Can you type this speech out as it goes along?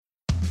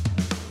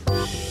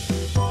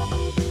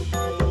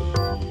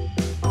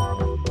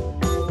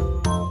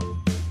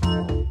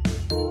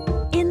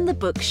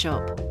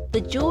Bookshop, the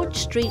George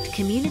Street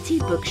Community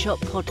Bookshop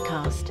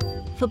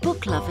podcast for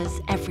book lovers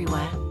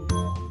everywhere.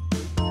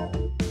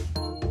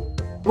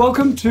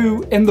 Welcome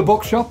to In the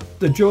Bookshop,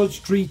 the George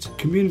Street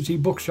Community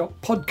Bookshop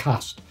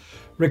podcast,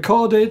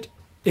 recorded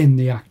in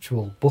the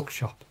actual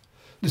bookshop.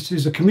 This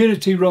is a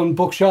community-run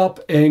bookshop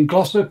in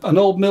Glossop, an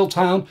old mill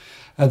town,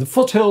 the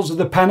foothills of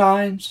the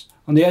Pennines,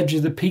 on the edge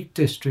of the Peak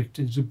District.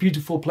 It's a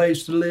beautiful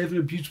place to live and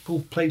a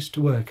beautiful place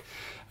to work.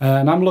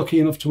 And I'm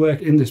lucky enough to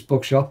work in this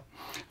bookshop.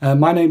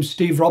 My name's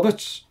Steve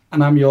Roberts,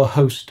 and I'm your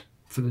host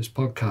for this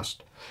podcast.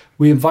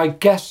 We invite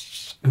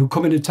guests who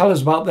come in and tell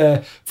us about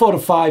their 4 to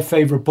 5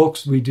 favourite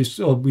books. We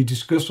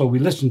discuss or we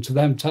listen to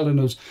them telling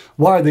us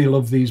why they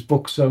love these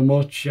books so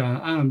much.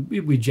 And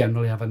we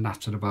generally have a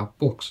natter about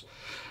books.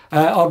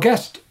 Our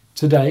guest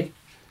today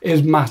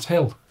is Matt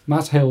Hill.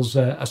 Matt Hill's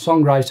a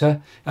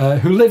songwriter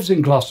who lives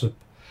in Glossop.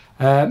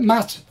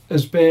 Matt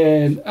has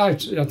been, I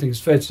think it's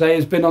fair to say,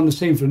 has been on the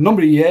scene for a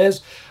number of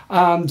years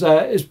and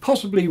is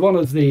possibly one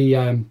of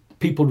the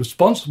people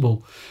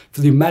responsible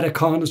for the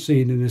Americana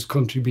scene in this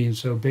country being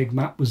so big.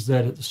 Matt was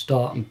there at the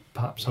start and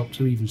perhaps helped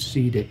to even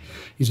seed it.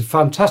 He's a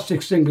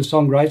fantastic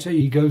singer-songwriter.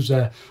 He goes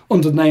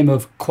under the name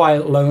of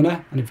Quiet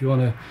Loner, and if you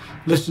want to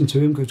listen to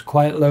him, go to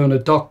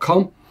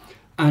quietloner.com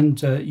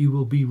and you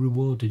will be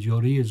rewarded.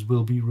 Your ears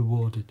will be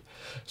rewarded.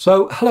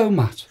 So, hello,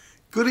 Matt.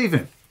 Good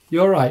evening.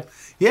 You all right?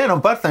 Yeah,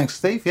 not bad, thanks,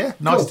 Steve. Yeah,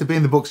 nice Cool. to be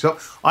in the bookshop.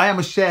 I am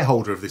a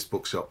shareholder of this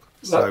bookshop,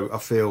 so I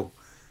feel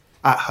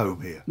at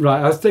home here.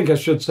 Right, I think I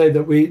should say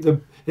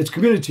that it's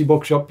community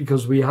bookshop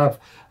because we have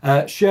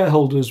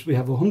shareholders. We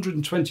have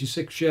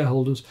 126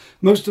 shareholders,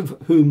 most of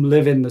whom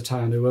live in the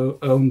town who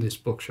own this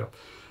bookshop.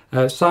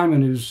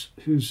 Simon,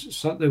 who's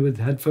sat there with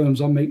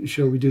headphones on, making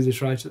sure we do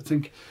this right. I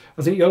think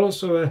you're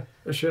also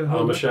a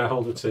shareholder. I'm a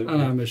shareholder too.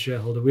 And I'm a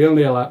shareholder. We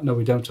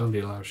don't only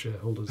allow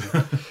shareholders.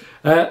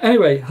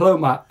 Anyway, hello,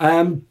 Matt.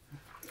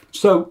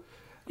 So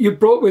you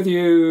brought with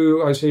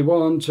you, I see,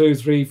 1, 2,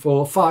 3,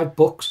 4, 5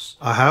 books.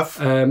 I have.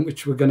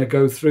 Which we're going to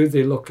go through.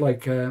 They look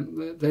like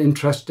the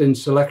interesting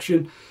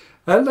selection.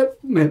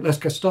 Let's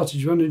get started. Do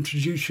you want to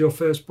introduce your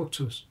first book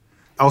to us?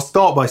 I'll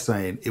start by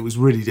saying it was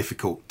really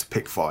difficult to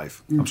pick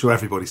 5. I'm sure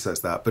everybody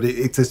says that, but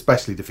it's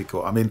especially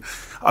difficult. I mean,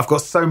 I've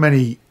got so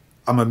many.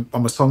 I'm a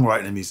songwriter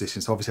and a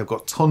musician, so obviously I've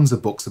got tons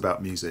of books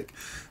about music.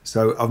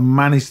 So I've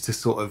managed to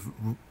sort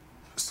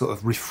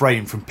of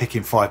refrain from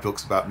picking 5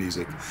 books about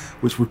music,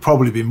 which would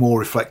probably be more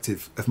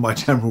reflective of my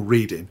general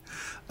reading.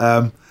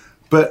 But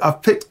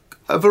I've picked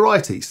a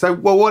variety. So,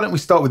 why don't we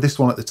start with this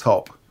one at the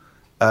top?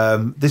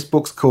 This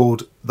book's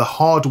called The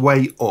Hard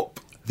Way Up,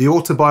 the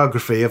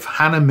autobiography of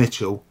Hannah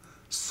Mitchell,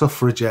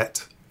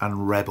 suffragette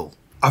and rebel.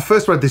 I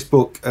first read this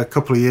book a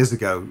couple of years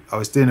ago. I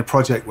was doing a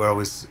project where I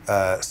was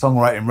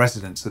songwriting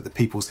residence at the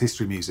People's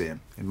History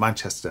Museum in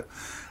Manchester.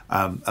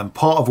 And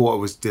part of what I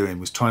was doing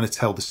was trying to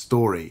tell the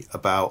story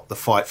about the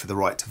fight for the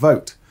right to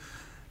vote.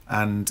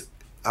 And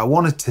I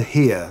wanted to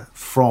hear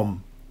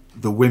from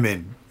the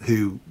women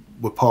who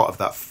were part of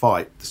that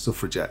fight, the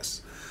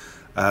suffragettes.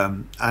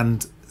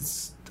 And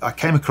I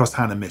came across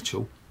Hannah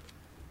Mitchell,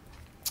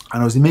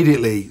 and I was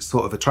immediately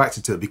sort of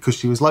attracted to her because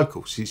she was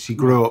local. She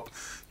grew up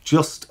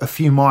just a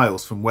few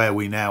miles from where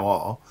we now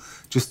are,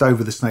 just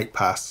over the Snake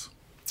Pass,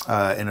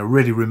 in a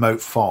really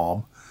remote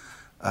farm,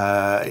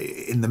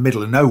 in the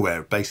middle of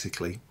nowhere,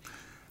 basically.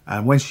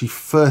 And when she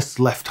first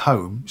left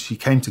home, she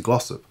came to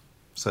Glossop.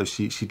 So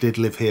she did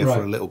live here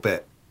for a little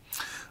bit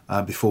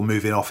before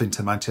moving off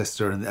into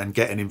Manchester and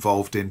getting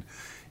involved in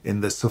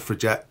the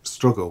suffragette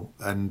struggle.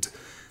 And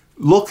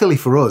luckily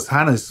for us,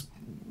 Hannah's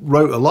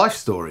wrote a life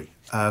story.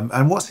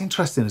 And what's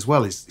interesting as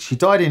well is she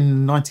died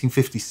in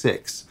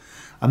 1956,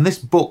 and this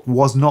book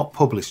was not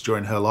published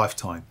during her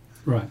lifetime.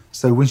 Right.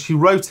 So when she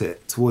wrote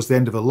it towards the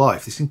end of her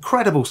life, this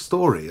incredible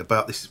story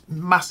about this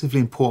massively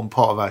important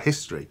part of our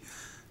history,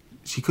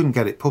 she couldn't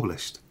get it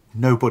published.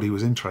 Nobody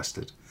was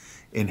interested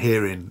in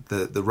hearing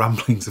the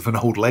ramblings of an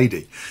old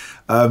lady.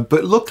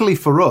 But luckily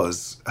for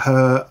us,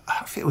 I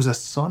think it was a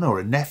son or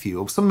a nephew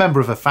or some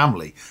member of her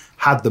family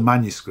had the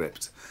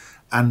manuscript.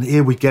 And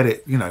here we get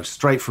it,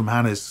 straight from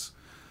Hannah's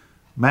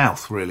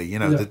mouth, really,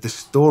 the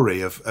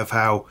story of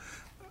how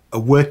a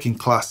working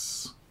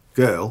class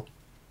girl,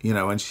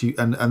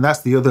 and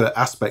that's the other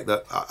aspect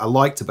that I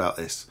liked about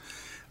this.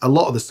 A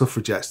lot of the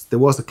suffragettes, there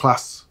was a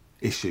class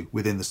issue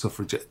within the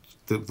suffragette,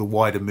 the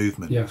wider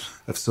movement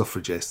of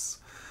suffragists.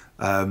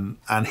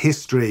 And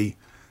history,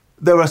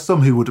 there are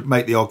some who would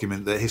make the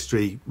argument that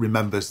history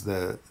remembers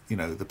the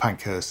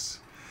Pankhursts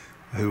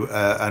who,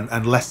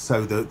 and less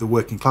so the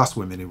working class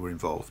women who were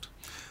involved.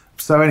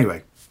 So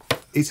anyway,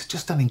 it's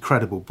just an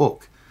incredible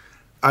book.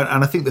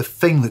 And I think the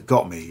thing that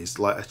got me is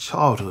her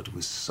childhood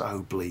was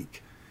so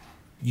bleak.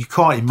 You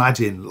can't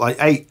imagine,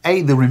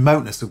 the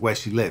remoteness of where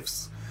she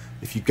lives.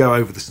 If you go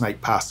over the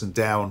Snake Pass and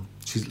down,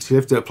 she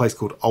lived at a place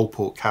called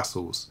Allport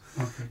Castles.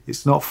 Okay.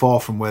 It's not far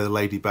from where the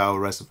Lady Bower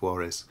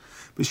Reservoir is.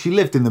 But she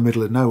lived in the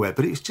middle of nowhere.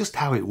 But it was just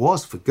how it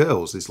was for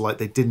girls. It's like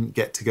they didn't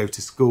get to go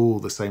to school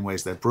the same way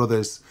as their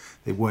brothers.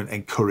 They weren't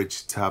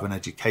encouraged to have an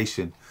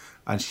education.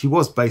 And she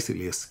was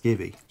basically a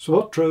skivvy. So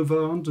what drove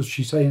her on? Does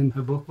she say in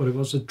her book what it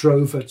was that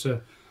drove her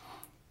to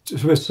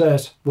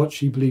assert what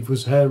she believed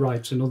was her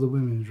rights and other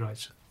women's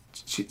rights?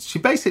 She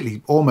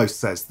basically almost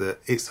says that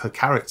it's her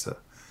character,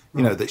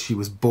 you know, that she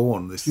was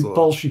born this sort of...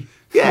 Bolshe.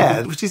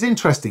 Yeah, which is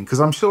interesting because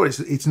I'm sure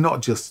it's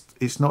not just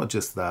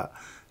that.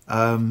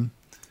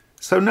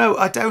 So no,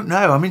 I don't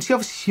know. I mean,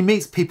 she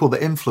meets people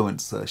that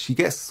influence her. She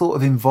gets sort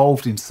of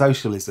involved in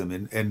socialism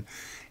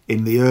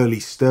in the early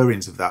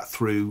stirrings of that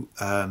through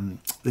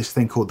this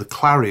thing called the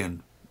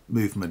Clarion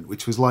movement,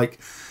 which was like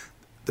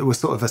there were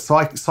sort of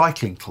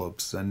cycling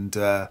clubs and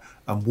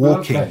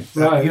walking, Okay.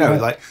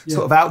 Right,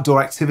 sort of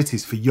outdoor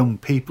activities for young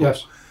people.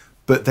 Yes.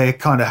 But they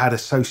kind of had a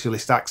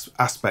socialist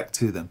aspect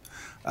to them.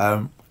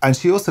 And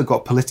she also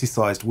got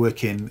politicised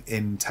working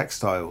in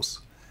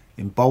textiles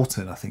in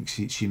Bolton. I think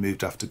she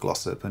moved after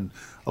Glossop, and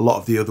a lot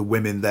of the other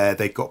women there,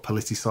 they got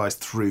politicised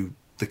through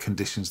the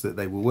conditions that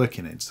they were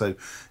working in. So it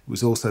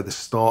was also the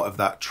start of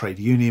that trade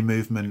union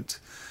movement,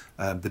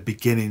 the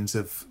beginnings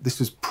of... This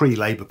was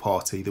pre-Labour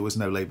Party. There was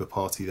no Labour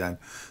Party then.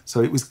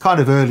 So it was kind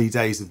of early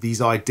days of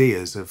these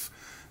ideas of...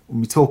 When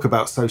we talk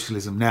about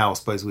socialism now, I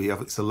suppose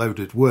it's a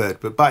loaded word,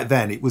 but back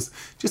then it was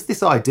just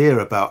this idea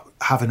about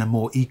having a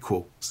more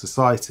equal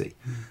society.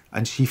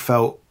 And she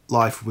felt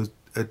life was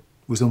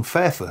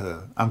unfair for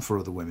her and for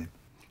other women.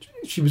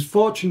 She was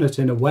fortunate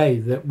in a way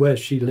that where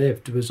she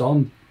lived was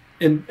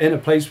in a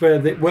place where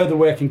the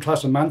working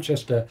class of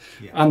Manchester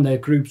and their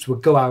groups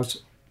would go out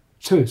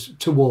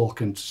to walk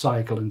and to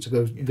cycle and to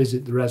go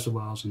visit the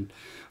reservoirs and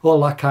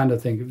all that kind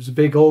of thing. It was a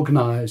big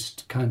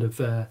organised kind of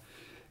a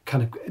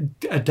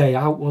day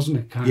out, wasn't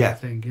it? Kind of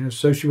thing. You know,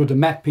 so she would have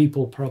met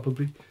people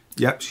probably.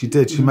 Yep, she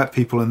did. She met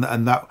people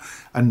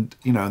and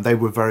you know, they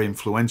were very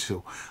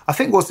influential. I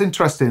think what's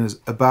interesting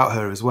about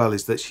her as well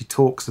is that she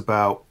talks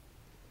about...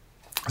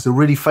 There's a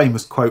really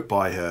famous quote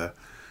by her,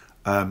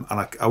 and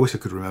I wish I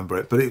could remember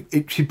it,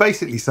 but she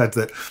basically said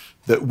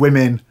that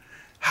women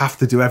have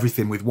to do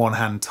everything with one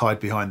hand tied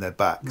behind their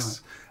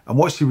backs. Right. And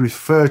what she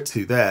referred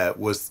to there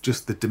was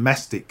just the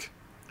domestic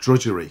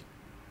drudgery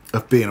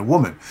of being a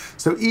woman.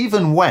 So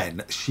even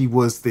when she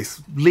was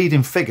this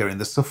leading figure in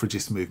the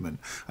suffragist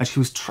movement and she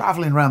was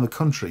travelling around the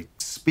country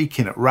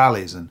speaking at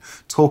rallies and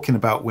talking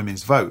about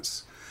women's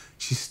votes,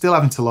 she's still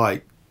having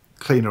to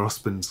clean her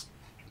husband's,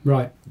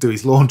 do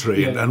his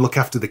laundry and look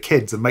after the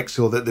kids and make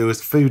sure that there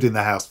was food in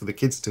the house for the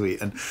kids to eat.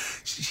 And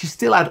she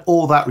still had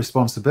all that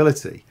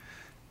responsibility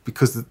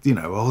because, you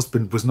know, her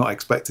husband was not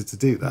expected to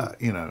do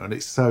that, you know, and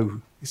it's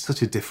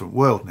such a different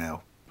world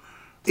now.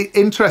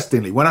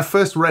 Interestingly, when I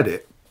first read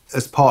it,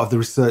 as part of the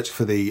research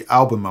for the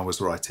album I was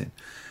writing,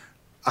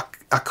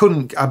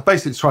 I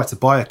basically tried to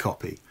buy a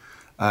copy,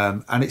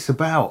 and it's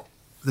about...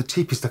 The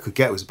cheapest I could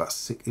get was about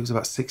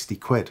 60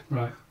 quid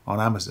on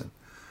Amazon.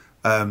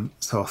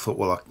 So I thought,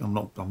 well, I'm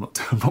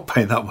not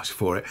paying that much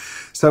for it.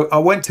 So I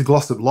went to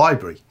Glossop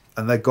Library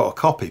and they got a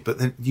copy, but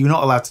then you're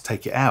not allowed to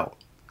take it out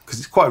because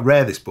it's quite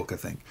rare, this book, I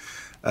think.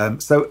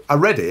 So I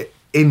read it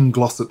in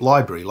Glossop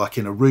Library, like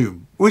in a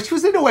room, which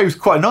was in a way was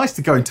quite nice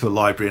to go into a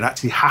library and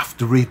actually have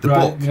to read the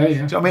book. Yeah. Do you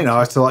know what I mean? I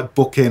had to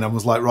book in and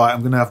was like, right,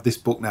 I'm going to have this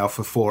book now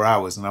for 4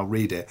 hours and I'll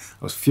read it.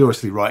 I was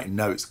furiously writing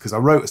notes because I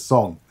wrote a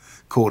song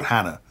called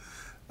Hannah,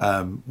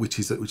 which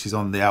is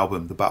on the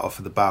album, The Battle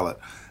for the Ballot.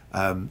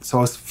 So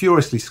I was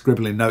furiously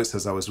scribbling notes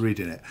as I was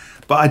reading it.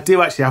 But I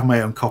do actually have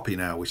my own copy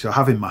now, which I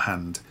have in my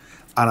hand.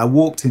 And I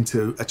walked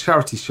into a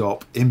charity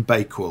shop in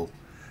Bakewell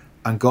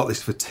and got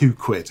this for 2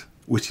 quid,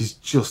 which is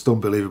just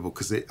unbelievable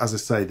because, as I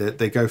say,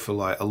 they go for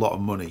a lot of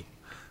money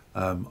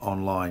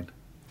online.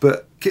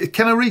 But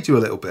can I read you a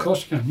little bit? Of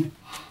course you can,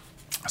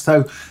 yeah.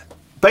 So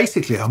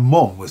basically her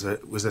mum was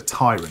a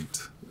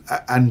tyrant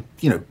and,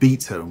 you know,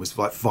 beat her and was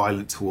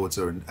violent towards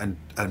her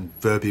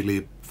and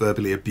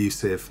verbally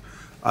abusive.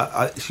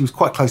 She was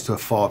quite close to her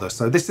father.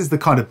 So this is the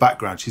kind of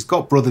background. She's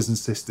got brothers and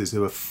sisters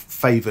who are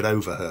favoured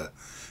over her.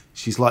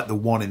 She's like the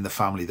one in the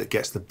family that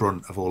gets the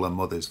brunt of all her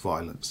mother's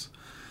violence.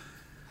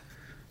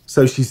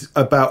 So she's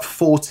about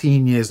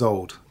 14 years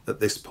old at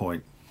this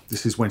point.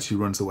 This is when she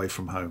runs away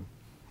from home.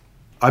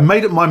 I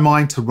made up my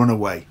mind to run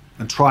away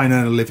and try and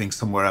earn a living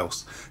somewhere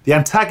else. The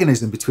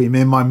antagonism between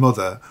me and my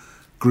mother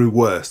grew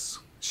worse.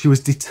 She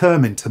was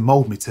determined to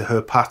mould me to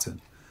her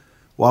pattern,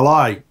 while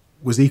I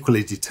was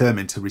equally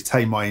determined to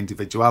retain my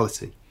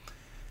individuality.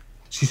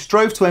 She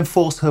strove to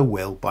enforce her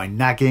will by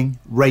nagging,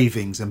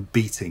 ravings and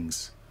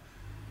beatings.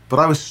 But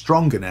I was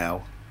stronger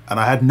now, and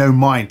I had no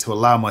mind to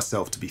allow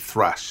myself to be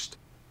thrashed.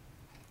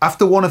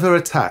 After one of her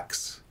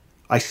attacks,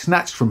 I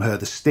snatched from her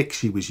the stick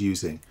she was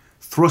using,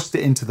 thrust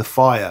it into the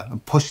fire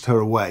and pushed her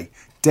away,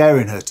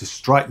 daring her to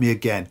strike me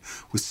again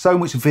with so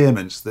much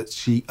vehemence that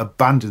she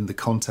abandoned the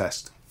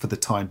contest for the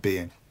time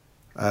being.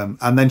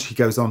 And then she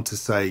goes on to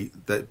say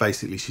that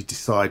basically she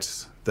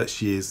decides that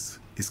she is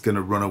going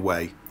to run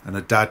away. And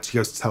she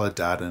goes to tell her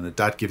dad, and her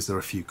dad gives her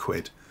a few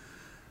quid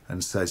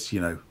and says,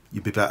 you know,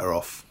 you'd be better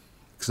off.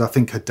 Because I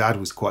think her dad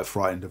was quite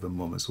frightened of her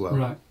mum as well.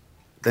 Right.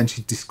 Then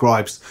she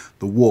describes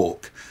the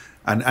walk,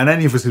 And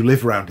any of us who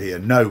live around here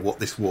know what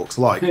this walk's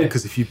like, Yeah.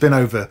 because if you've been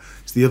over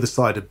to the other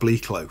side of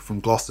Bleaklow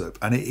from Glossop,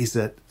 and it is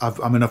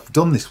I've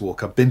done this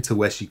walk. I've been to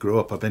where she grew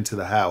up. I've been to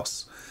the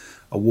house.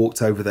 I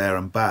walked over there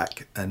and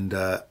back, and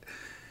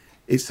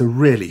it's a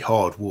really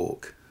hard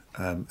walk.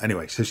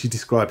 Anyway, so she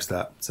describes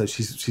that. So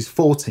she's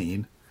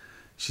 14.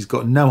 She's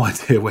got no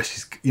idea where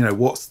she's,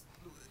 what's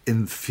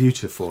in the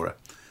future for her.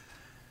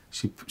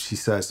 She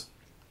says,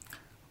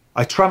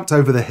 "I tramped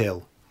over the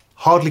hill,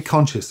 hardly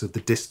conscious of the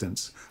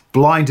distance,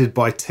 blinded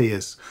by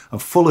tears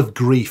and full of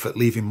grief at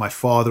leaving my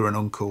father and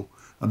uncle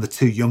and the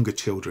 2 younger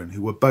children,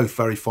 who were both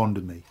very fond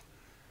of me.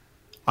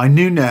 I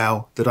knew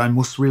now that I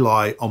must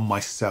rely on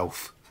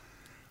myself.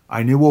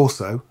 I knew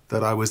also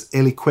that I was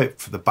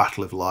ill-equipped for the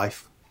battle of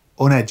life,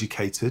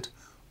 uneducated,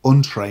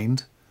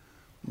 untrained.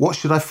 What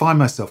should I find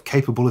myself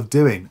capable of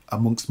doing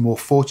amongst more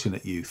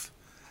fortunate youth?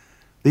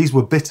 These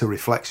were bitter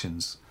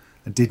reflections,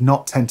 and did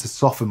not tend to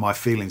soften my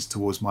feelings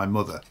towards my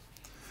mother,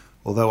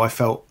 although I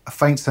felt a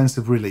faint sense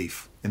of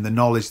relief in the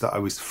knowledge that I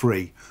was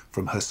free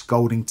from her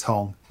scolding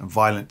tongue and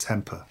violent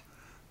temper.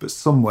 But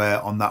somewhere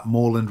on that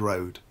moorland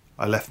road,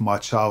 I left my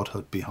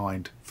childhood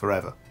behind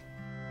forever."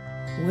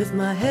 With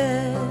my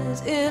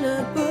head in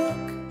a book,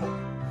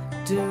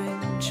 doing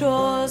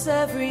chores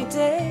every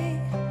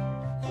day,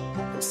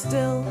 but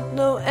still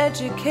no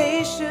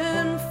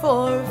education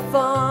for a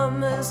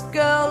farmer's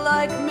girl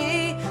like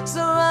me,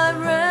 so I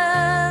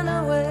ran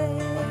away.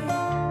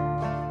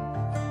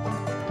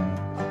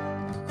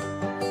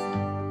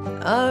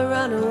 I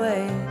ran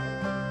away.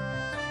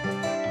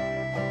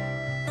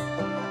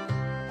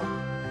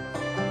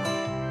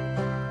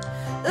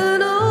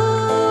 And all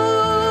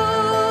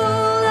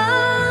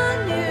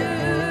I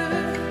knew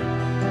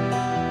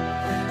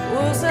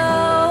was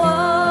how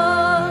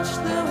harsh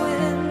the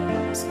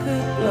winds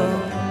could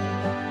blow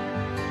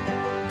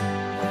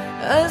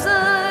as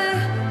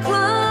I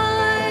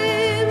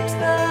climbed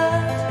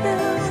that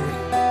hill.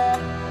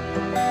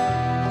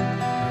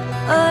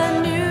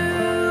 I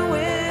knew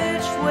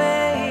which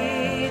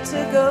way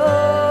to go.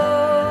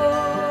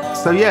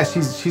 So yeah,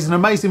 she's an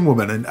amazing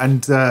woman,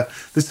 and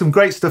there's some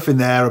great stuff in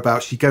there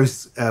about she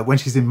goes when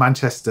she's in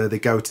Manchester, they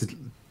go to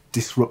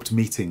disrupt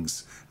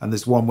meetings, and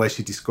there's one where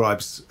she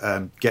describes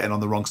getting on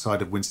the wrong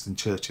side of Winston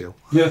Churchill,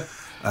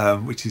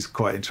 which is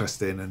quite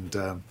interesting, and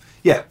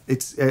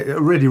it's I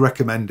really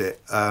recommend it.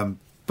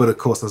 But of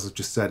course, as I've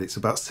just said, it's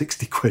about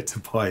 60 quid to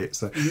buy it.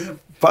 So,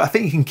 but I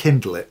think you can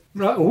Kindle it.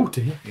 Right. Oh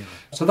dear. Yeah.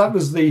 So that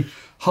was The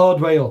Hard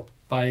Way Up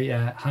by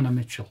Hannah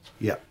Mitchell.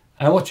 Yeah.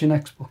 What's your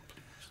next book?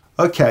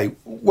 Okay,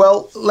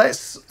 well,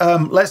 let's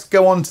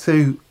go on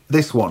to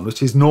this one,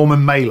 which is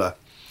Norman Mailer,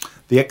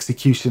 The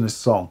Executioner's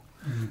Song.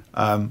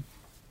 I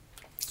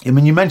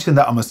mean, you mentioned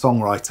that I'm a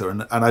songwriter,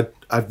 and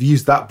I've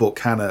used that book,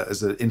 Hannah,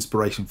 as an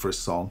inspiration for a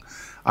song.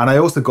 And I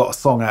also got a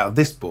song out of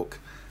this book.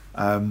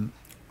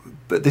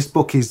 But this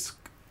book is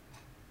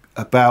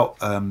about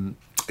a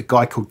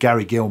guy called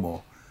Gary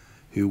Gilmore,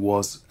 who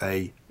was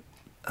a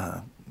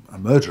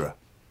murderer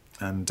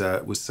and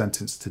was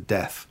sentenced to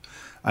death.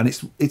 And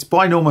it's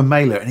by Norman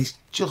Mailer, and it's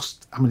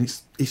just, I mean,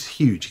 it's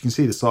huge. You can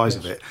see the size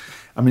of it.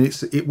 I mean,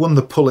 it won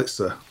the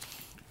Pulitzer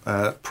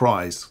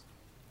Prize,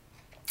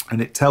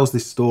 and it tells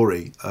this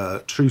story,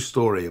 true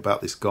story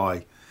about this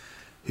guy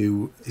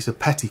who is a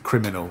petty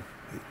criminal,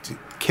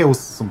 kills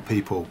some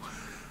people,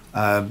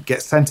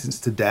 gets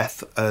sentenced to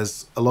death,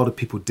 as a lot of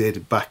people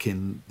did back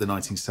in the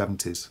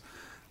 1970s.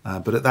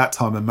 But at that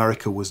time,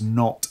 America was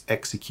not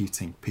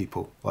executing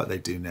people like they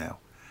do now.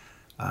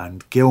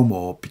 And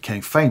Gilmore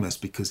became famous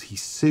because he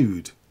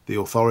sued the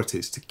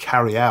authorities to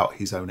carry out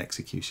his own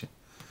execution,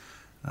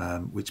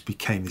 which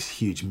became this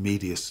huge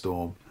media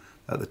storm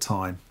at the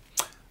time.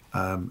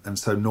 And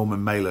so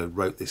Norman Mailer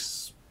wrote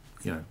this,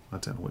 I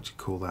don't know what you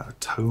call that, a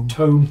tome?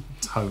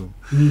 Tome.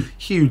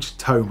 Huge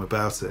tome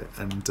about it.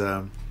 And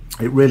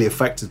it really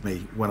affected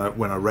me when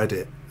I read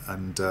it.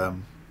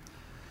 And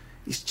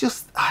it's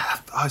just,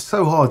 it's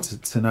so hard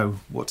to know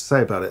what to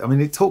say about it. I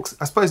mean,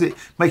 I suppose it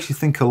makes you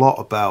think a lot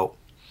about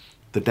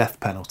the death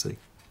penalty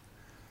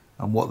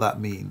and what that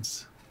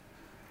means.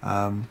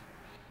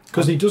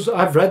 Because he does.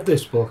 I've read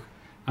this book.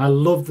 I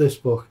love this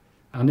book,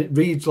 and it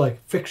reads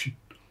like fiction.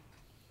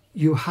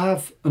 You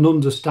have an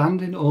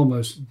understanding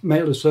almost.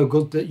 Mailer's so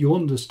good that you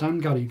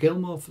understand Gary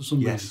Gilmore for some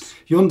reason.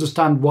 You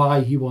understand why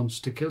he wants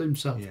to kill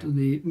himself.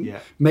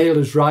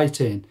 Mailer's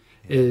writing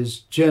is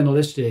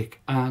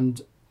journalistic,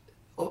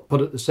 but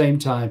at the same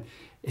time,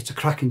 it's a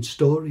cracking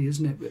story,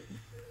 isn't it?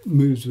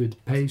 Moves with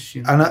pace,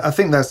 And I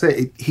think that's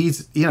it.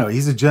 He's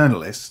a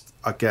journalist,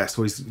 I guess,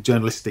 or he's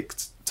journalistic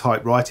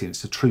type writing.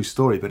 It's a true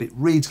story, but it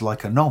reads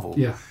like a novel.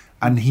 Yeah.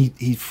 And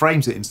he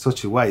frames it in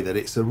such a way that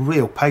it's a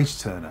real page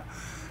turner.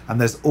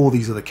 And there's all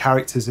these other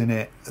characters in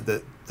it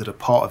that are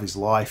part of his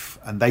life,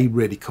 and they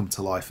really come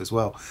to life as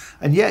well.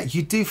 And yet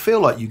you do feel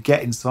like you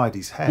get inside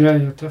his head.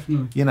 Yeah,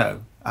 definitely.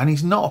 And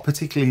he's not a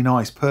particularly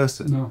nice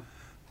person. No.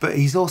 But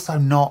he's also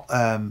not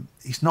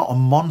he's not a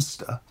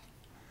monster.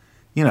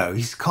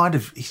 He's kind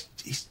of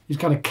he's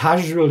kind of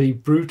casually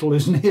brutal,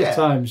 isn't he? At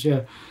times,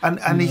 yeah.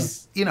 And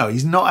he's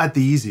he's not had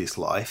the easiest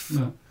life,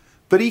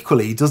 But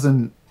equally, he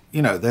doesn't.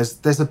 You know,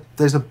 there's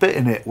a bit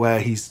in it where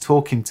he's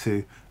talking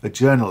to a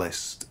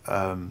journalist.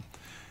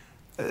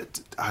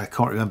 I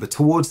can't remember,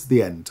 towards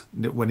the end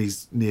when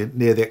he's near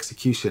the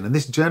execution, and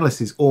this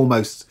journalist is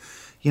almost,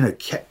 you know,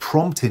 kept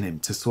prompting him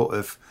to sort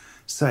of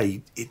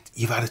say,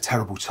 "You've had a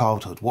terrible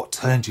childhood. What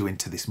turned you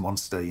into this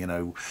monster? You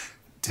know,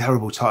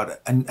 terrible childhood."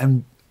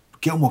 And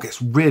Gilmour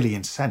gets really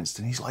incensed,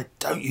 and he's like,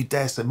 "Don't you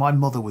dare say my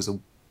mother was a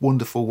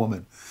wonderful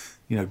woman.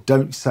 You know,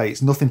 don't say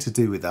it's nothing to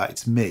do with that.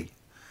 It's me.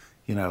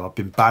 You know, I've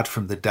been bad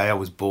from the day I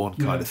was born,"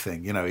 kind of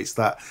thing. You know, it's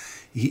that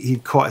he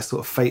quite a sort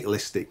of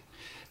fatalistic.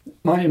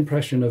 My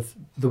impression of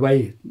the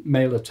way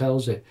Mailer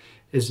tells it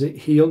is that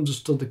he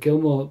understood that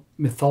Gilmour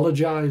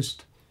mythologized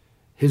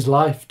his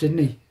life, didn't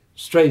he?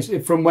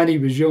 Straight from when he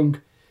was young.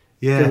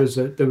 Yeah.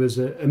 There was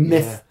a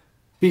myth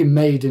being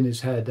made in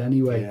his head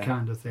anyway,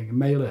 kind of thing. And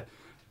Mailer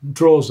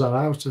draws that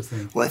out, I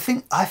think. Well,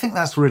 I think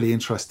that's really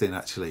interesting,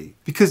 actually,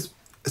 because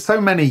so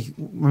many,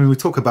 when we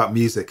talk about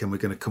music, and we're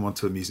going to come on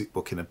to a music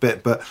book in a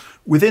bit, but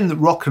within the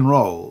rock and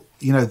roll,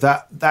 you know,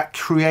 that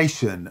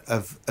creation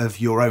of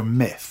your own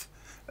myth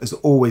has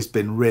always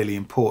been really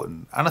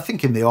important. And I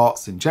think in the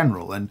arts in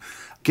general, and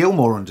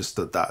Gilmour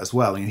understood that as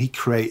well. And he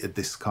created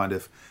this kind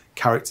of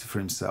character for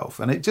himself.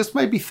 And it just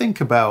made me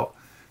think about,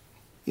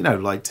 you know,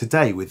 like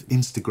today with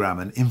Instagram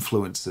and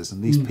influencers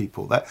and these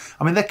people that,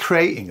 I mean, they're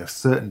creating a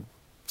certain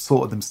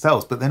sort of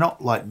themselves, but they're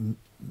not like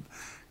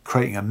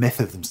creating a myth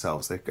of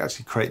themselves. They're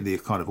actually creating the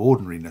kind of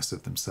ordinariness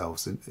of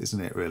themselves,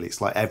 isn't it, really?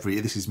 It's like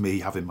this is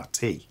me having my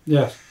tea.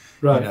 Yeah.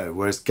 Right. You know,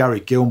 whereas Gary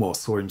Gilmour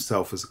saw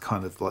himself as a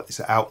kind of like this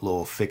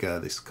outlaw figure,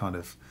 this kind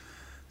of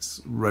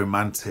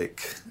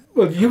romantic.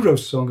 Well, you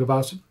wrote a song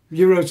about him.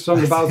 You wrote a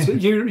song about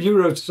you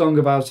wrote a song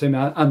about him,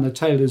 and the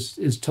tale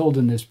is told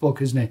in this book,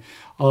 isn't it?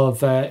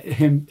 Of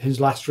his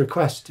last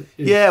request.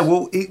 Yeah.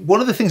 Well, one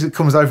of the things that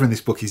comes over in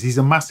this book is he's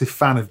a massive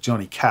fan of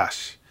Johnny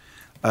Cash,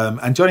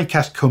 and Johnny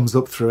Cash comes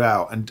up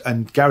throughout,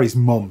 and Gary's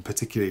mum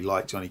particularly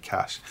liked Johnny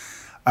Cash.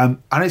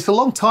 And it's a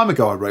long time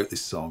ago I wrote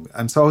this song,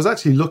 and so I was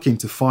actually looking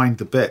to find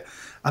the bit,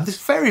 and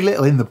there's very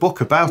little in the book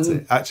about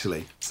it,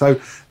 actually. So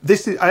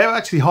I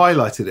actually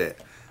highlighted it.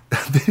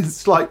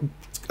 It's like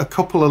a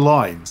couple of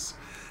lines,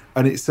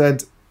 and it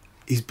said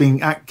he's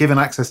being given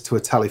access to a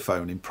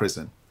telephone in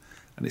prison,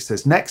 and it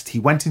says, "Next, he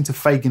went into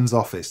Fagin's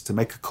office to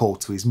make a call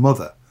to his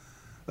mother.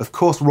 Of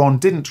course, Ron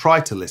didn't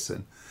try to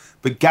listen,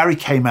 but Gary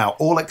came out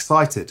all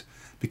excited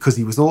because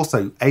he was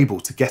also able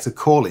to get a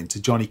call in to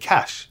Johnny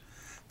Cash.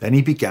 Then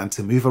he began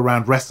to move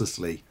around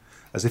restlessly,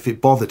 as if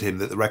it bothered him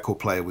that the record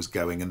player was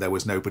going and there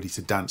was nobody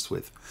to dance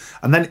with."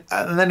 And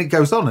then it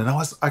goes on, and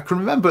I can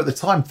remember at the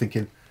time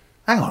thinking,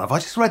 hang on, have I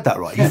just read that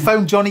right? He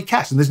phoned Johnny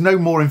Cash and there's no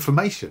more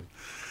information.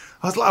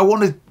 I was like,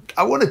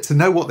 I wanted to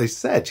know what they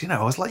said. You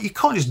know, I was like, you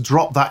can't just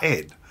drop that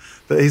in.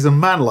 That he's a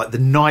man like the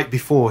night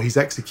before he's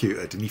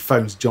executed and he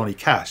phones Johnny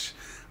Cash.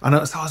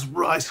 And so I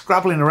was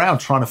scrabbling around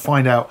trying to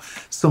find out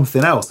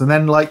something else. And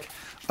then like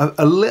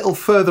a little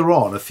further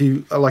on, a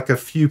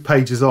few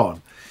pages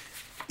on,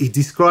 he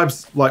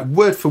describes like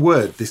word for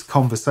word this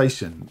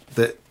conversation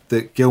that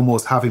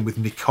Gilmour's having with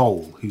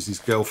Nicole, who's his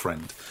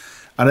girlfriend.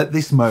 And at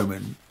this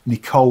moment,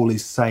 Nicole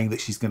is saying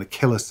that she's going to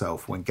kill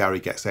herself when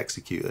Gary gets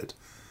executed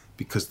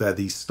because they're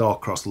these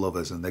star-crossed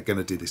lovers and they're going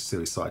to do this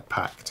suicide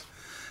pact.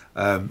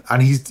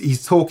 And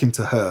he's talking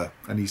to her,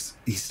 and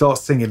he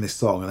starts singing this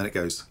song, and then it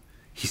goes,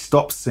 he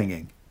stops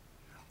singing.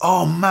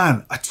 "Oh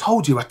man, I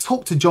told you, I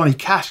talked to Johnny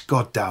Cash,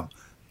 goddamn."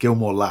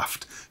 Gilmour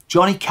laughed.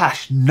 "Johnny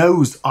Cash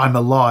knows I'm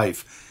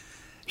alive.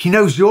 He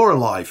knows you're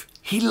alive.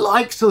 He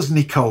likes us,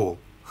 Nicole."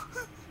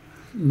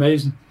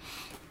 Amazing.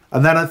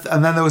 And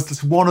then there was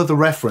this one other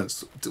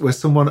reference where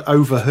someone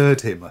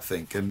overheard him, I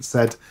think, and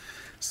said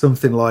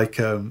something like,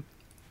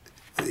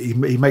 he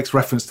makes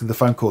reference to the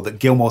phone call that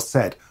Gilmour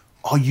said,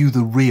 "Are you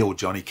the real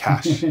Johnny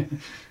Cash?"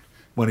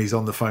 when he's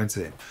on the phone to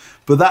him.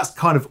 But that's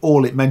kind of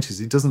all it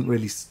mentions. It doesn't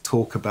really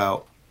talk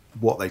about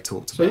what they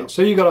talked about.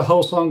 So you got a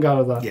whole song out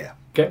of that? Yeah.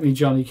 "Get me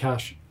Johnny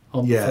Cash"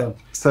 on the phone.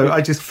 So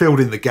I just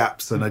filled in the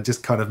gaps, and I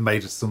just kind of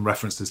made some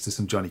references to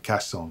some Johnny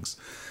Cash songs.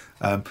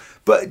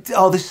 But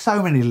there's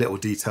so many little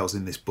details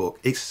in this book.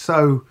 It's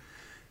so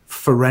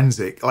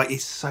forensic, like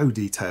it's so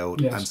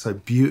detailed and so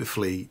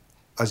beautifully,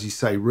 as you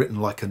say, written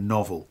like a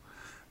novel.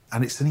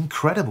 And it's an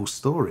incredible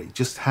story,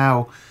 just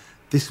how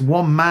this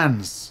one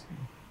man's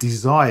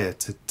desire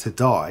to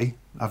die,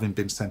 having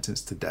been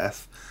sentenced to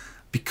death,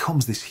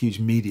 becomes this huge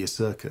media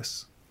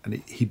circus.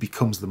 And he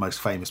becomes the most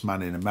famous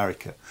man in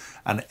America,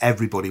 and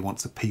everybody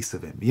wants a piece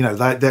of him. You know,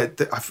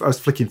 I was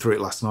flicking through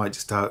it last night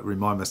just to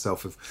remind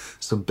myself of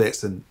some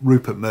bits, and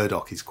Rupert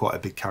Murdoch is quite a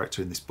big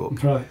character in this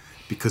book, right?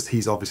 Because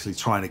he's obviously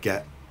trying to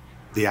get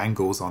the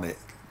angles on it,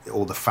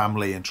 or the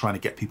family, and trying to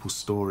get people's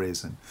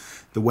stories, and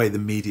the way the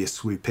media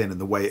swoop in,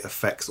 and the way it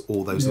affects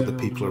all those other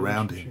people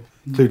around him,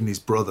 including his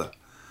brother,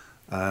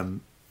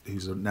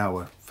 who's now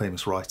a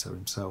famous writer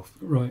himself.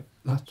 Right,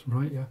 that's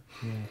right, yeah.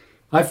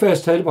 I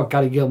first heard about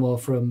Gary Gilmour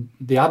from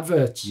the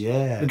adverts.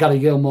 Yeah. The Gary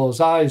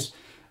Gilmour's Eyes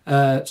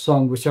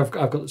song, which I've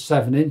got the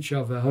 7-inch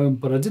of at home,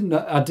 but I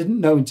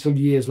didn't know until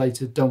years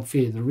later, "Don't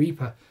Fear the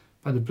Reaper"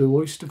 by the Blue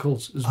Oyster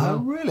Cult as well. Oh,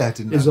 really? I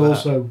didn't know is that.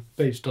 also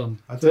based on.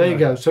 I didn't So there you know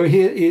go. that. So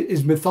he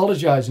is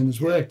mythologising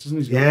his work, doesn't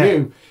he?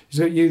 He's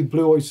got you, the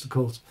Blue Oyster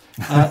Cult,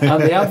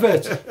 and the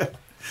advert.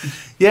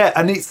 Yeah,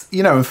 and it's,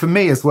 and for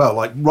me as well,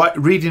 like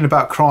reading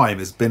about crime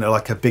has been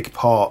like a big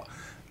part.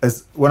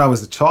 As when I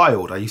was a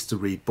child, I used to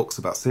read books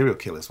about serial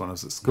killers when I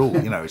was at school,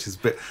 which is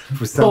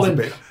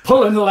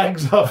pulling the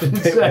legs off. a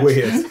bit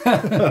weird.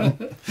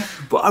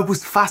 But I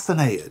was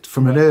fascinated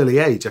from an early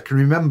age. I can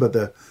remember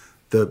the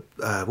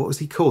what was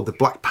he called? The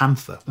Black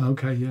Panther.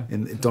 Okay, yeah.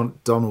 In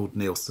Donald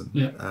Nielsen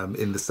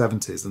in the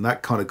 70s, and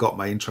that kind of got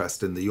my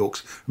interest in the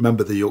Yorkshire.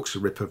 Remember the Yorkshire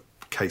Ripper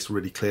case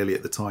really clearly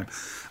at the time,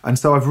 and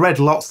so I've read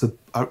lots of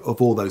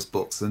all those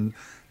books, and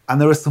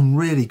there are some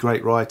really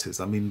great writers.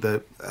 I mean,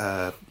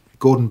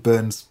 Gordon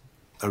Burns,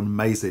 an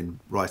amazing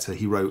writer.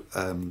 He wrote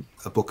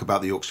a book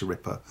about the Yorkshire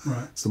Ripper,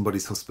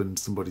 Somebody's Husband,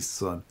 Somebody's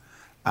Son,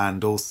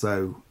 and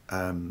also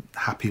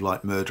Happy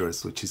Like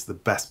Murderers, which is the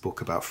best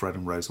book about Fred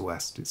and Rose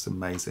West. It's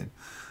amazing.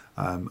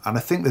 And I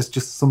think there's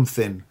just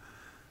something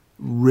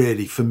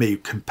really, for me,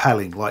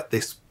 compelling, like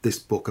this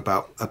book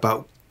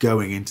about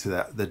going into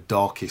the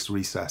darkest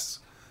recess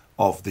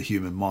of the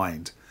human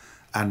mind,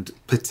 and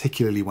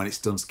particularly when it's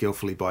done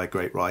skillfully by a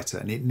great writer.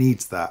 And it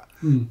needs that,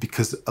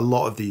 because a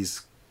lot of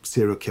these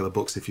serial killer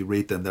books, if you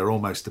read them, they're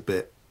almost a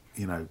bit,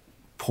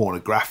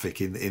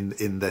 pornographic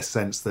in their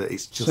sense that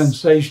it's just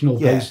sensational,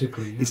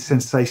 basically. It's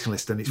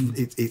sensationalist, and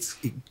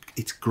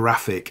it's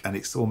graphic, and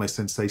it's almost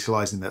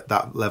sensationalizing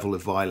that level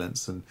of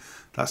violence, and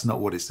that's not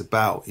what it's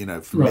about.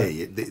 For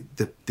me,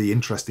 the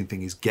interesting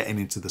thing is getting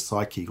into the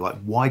psyche. Like,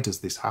 why does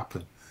this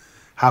happen?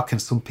 How can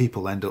some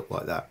people end up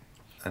like that?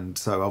 And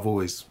so I've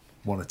always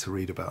wanted to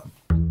read about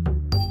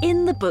them.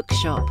 In the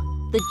Bookshop,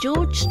 the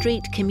George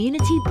Street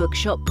Community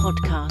Bookshop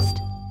podcast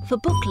for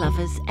book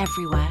lovers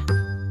everywhere.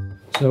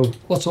 So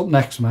what's up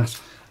next, Matt?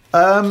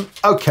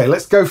 Okay,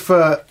 let's go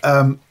for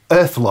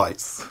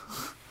Earthlights.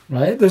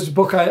 Right, there's a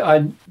book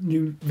I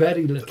knew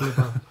very little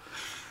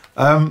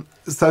about.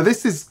 So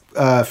this is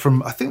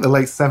from, I think, the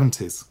late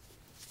 70s.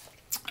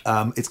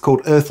 It's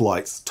called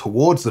Earthlights,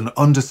 Towards an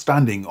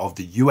Understanding of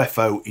the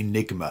UFO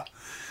Enigma.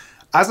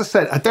 As I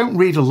said, I don't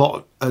read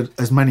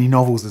as many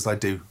novels as I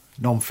do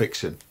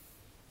non-fiction.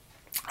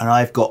 And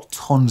I've got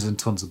tons and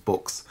tons of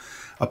books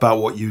about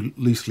what you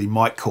loosely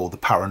might call the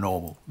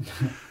paranormal.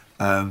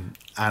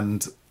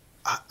 And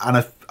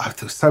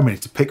there's so many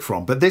to pick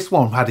from, but this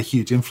one had a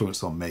huge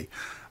influence on me.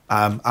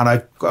 And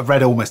I've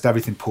read almost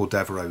everything Paul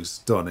Devereaux's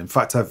done. In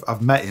fact,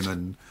 I've met him,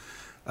 and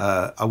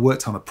I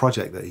worked on a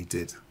project that he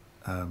did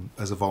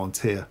as a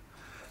volunteer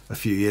a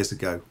few years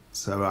ago.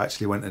 So I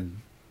actually went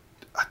and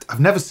I've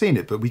never seen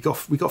it, but we got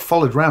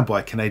followed around by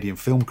a Canadian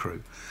film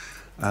crew.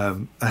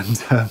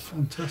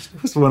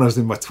 Fantastic. This was when I was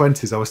in my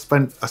 20s. I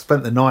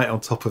spent the night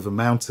on top of a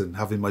mountain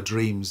having my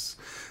dreams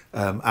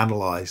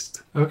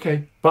analysed.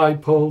 Okay, by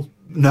Paul.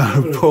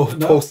 No,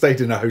 Paul stayed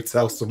in a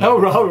hotel somewhere.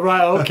 Oh,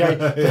 right, okay.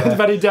 The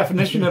very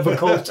definition of a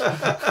cult.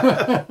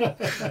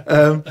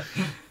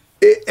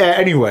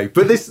 Anyway,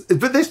 but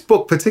this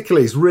book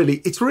particularly is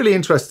really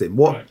interesting.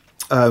 What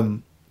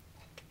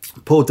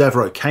Paul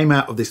Devereaux came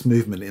out of this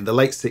movement in the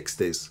late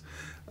 60s,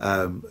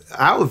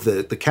 out of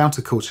the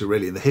counterculture,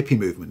 really, in the hippie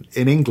movement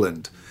in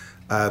England,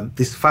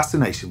 this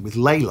fascination with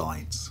ley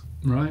lines.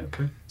 Right,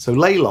 okay. So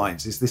ley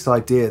lines is this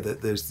idea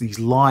that there's these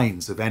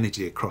lines of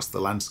energy across the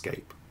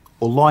landscape,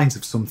 or lines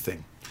of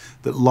something,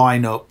 that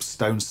line up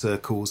stone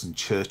circles and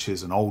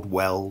churches and old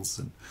wells.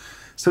 And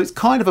so it's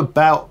kind of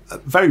about,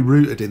 very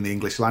rooted in the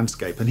English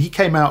landscape. And he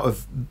came out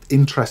of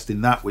interest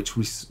in that, which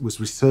was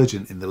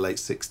resurgent in the late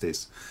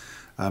 60s,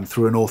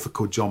 through an author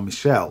called John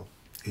Michel,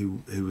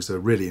 who was a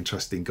really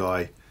interesting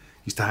guy.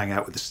 He used to hang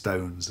out with the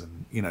Stones,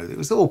 and it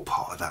was all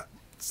part of that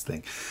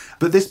thing.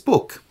 But this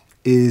book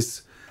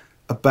is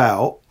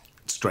about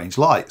strange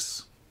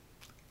lights.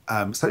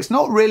 So it's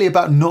not really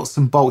about nuts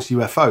and bolts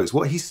UFOs.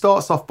 What he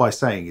starts off by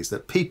saying is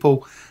that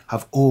people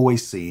have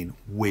always seen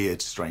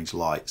weird, strange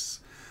lights.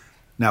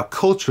 Now,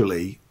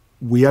 culturally,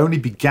 we only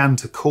began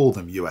to call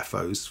them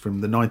UFOs from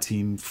the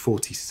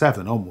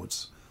 1947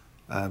 onwards.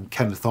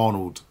 Kenneth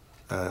Arnold,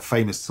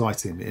 famous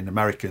sighting in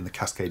America in the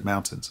Cascade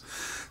Mountains.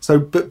 So,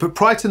 but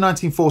prior to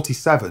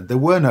 1947, there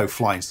were no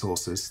flying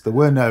saucers, there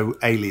were no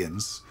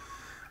aliens,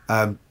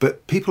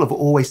 but people have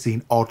always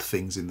seen odd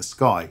things in the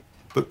sky.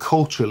 But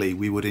culturally,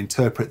 we would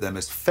interpret them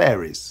as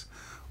fairies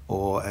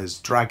or as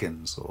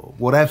dragons or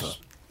whatever.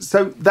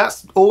 So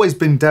that's always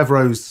been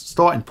Devereaux's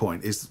starting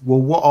point is, well,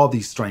 what are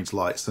these strange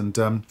lights?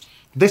 And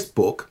this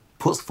book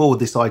puts forward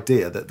this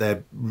idea that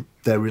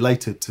they're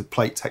related to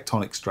plate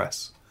tectonic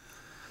stress.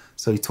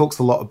 So he talks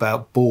a lot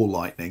about ball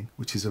lightning,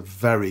 which is a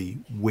very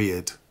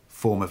weird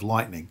form of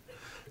lightning.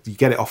 You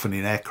get it often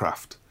in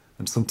aircraft.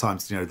 And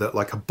sometimes, that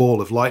like a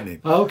ball of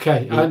lightning I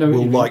know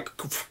will like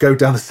go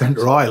down the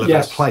centre aisle of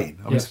a plane.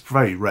 I mean, it's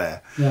very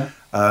rare. Yeah.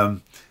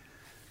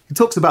 He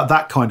talks about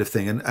that kind of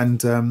thing.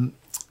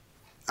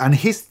 And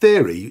his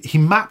theory, he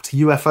mapped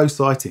UFO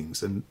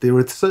sightings, and there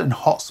are certain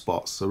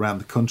hotspots around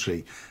the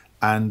country.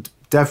 And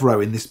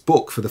Devereaux, in this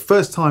book, for the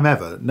first time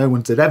ever, no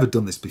one had ever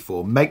done this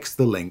before, makes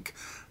the link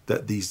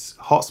that these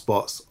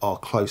hotspots are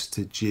close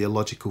to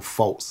geological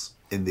faults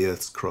in the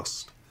Earth's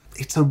crust.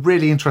 It's a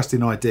really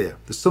interesting idea.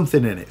 There's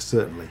something in it,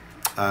 certainly.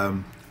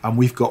 And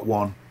we've got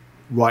one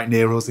right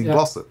near us in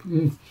Glossop,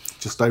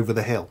 just over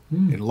the hill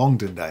in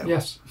Longdendale.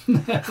 Yes.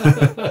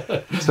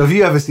 So have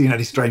you ever seen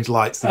any strange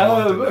lights in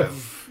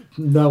Longdendale?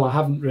 No, I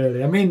haven't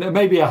really. I mean,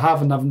 maybe I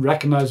haven't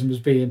recognised them as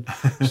being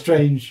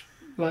strange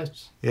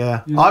lights.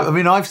 Yeah. I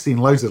mean, I've seen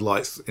loads of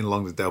lights in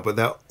Longdendale, but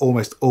they're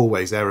almost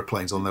always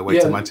aeroplanes on their way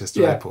to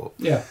Manchester Airport.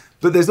 Yeah.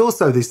 But there's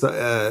also this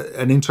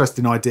an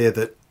interesting idea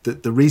that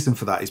the reason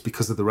for that is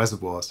because of the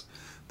reservoirs.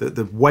 That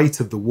the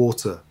weight of the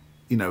water,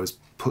 has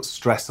put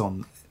stress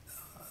on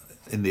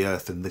in the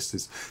earth, and this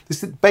is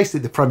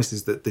basically the premise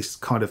is that this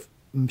kind of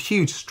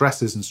huge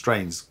stresses and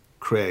strains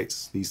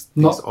creates these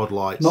odd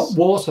lights. Not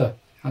water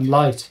and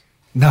light.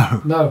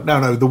 No.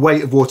 The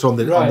weight of water on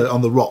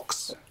the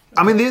rocks.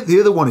 I mean, the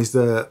other one is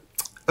the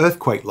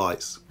earthquake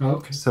lights.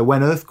 Okay. So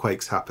when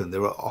earthquakes happen,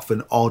 there are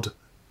often odd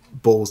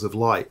balls of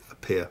light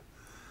appear.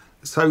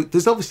 So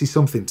there's obviously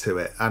something to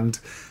it,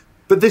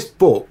 but this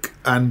book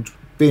and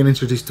being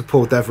introduced to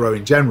Paul Devereux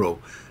in general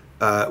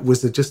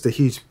was just a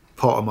huge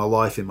part of my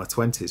life in my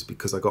 20s,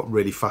 because I got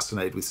really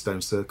fascinated with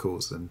stone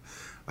circles, and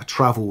I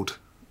travelled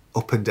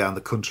up and down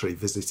the country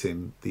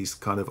visiting these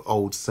kind of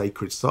old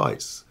sacred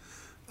sites,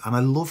 and I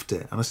loved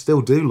it, and I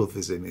still do love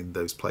visiting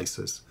those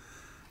places.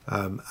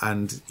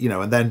 And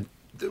then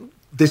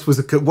this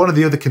was one of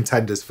the other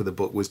contenders for the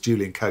book was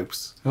Julian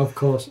Cope's. Of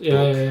course,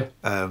 book,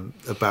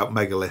 about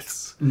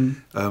megaliths,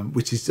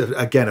 which is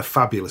again a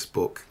fabulous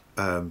book,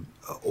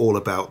 all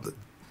about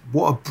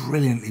what a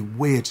brilliantly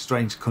weird,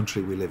 strange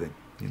country we live in.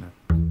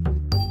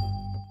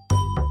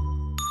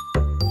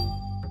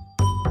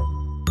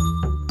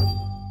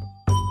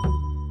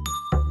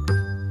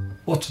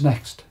 What's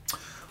next?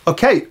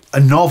 Okay, a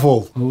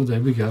novel. Oh, there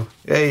we go.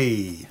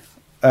 Hey.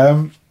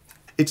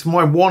 It's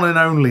my one and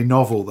only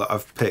novel that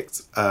I've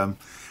picked. I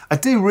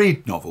do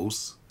read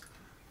novels,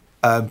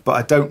 but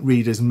I don't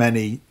read as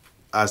many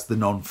as the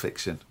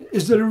non-fiction.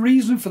 Is there a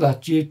reason for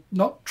that? Do you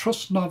not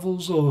trust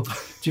novels, or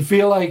do you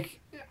feel like,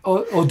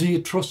 or do you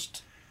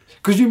trust?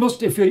 Because you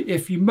must,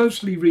 if you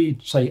mostly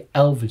read, say,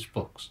 Elvis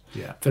books,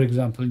 for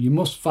example, you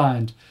must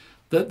find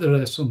that there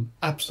are some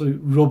absolute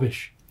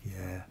rubbish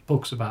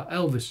books about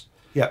Elvis.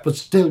 Yeah, but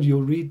still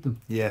you'll read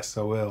them. Yes,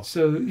 I will.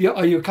 So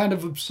are you kind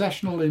of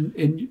obsessional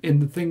in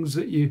the things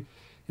that in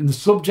the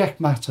subject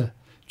matter,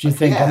 do you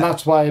think? And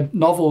that's why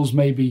novels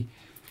maybe,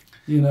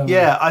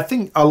 Yeah, I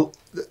think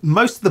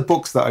most of the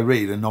books that I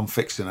read are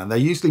non-fiction, and they're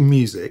usually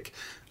music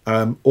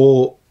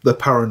or the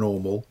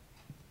paranormal.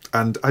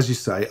 And as you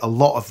say, a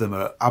lot of them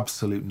are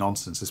absolute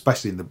nonsense,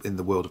 especially in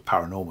the world of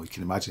paranormal. You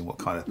can imagine what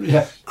kind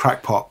of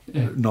crackpot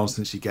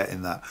nonsense you get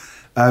in that.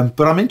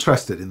 But I'm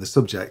interested in the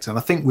subject, and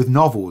I think with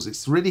novels,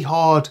 it's really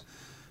hard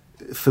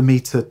for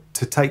me to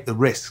take the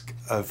risk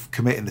of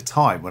committing the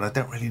time when I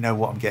don't really know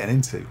what I'm getting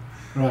into.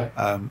 Right.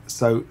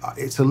 So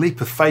it's a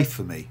leap of faith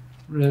for me,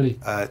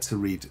 really, to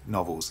read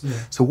novels. Yeah.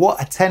 So what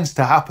tends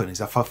to happen is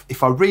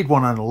if I read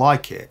one and I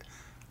like it,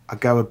 I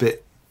go a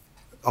bit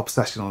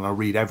obsessional and I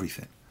read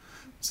everything.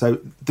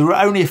 So there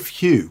are only a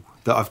few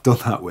that I've done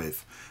that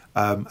with.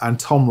 And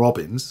Tom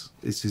Robbins,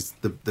 this is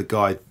the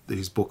guy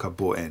whose book I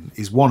bought in,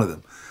 is one of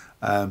them.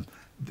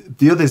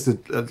 The others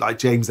are like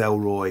James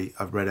Elroy,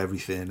 I've read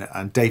everything,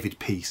 and David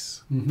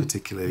Peace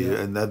particularly.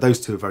 Yeah. And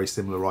those two are very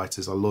similar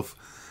writers. I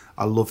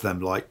love them,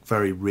 like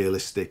very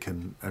realistic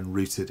and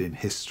rooted in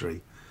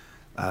history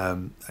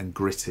and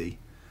gritty.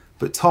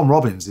 But Tom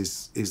Robbins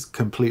is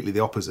completely the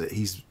opposite.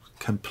 He's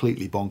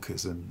completely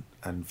bonkers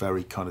and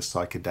very kind of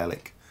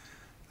psychedelic.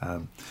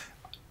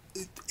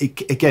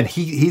 Again,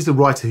 he's a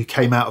writer who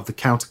came out of the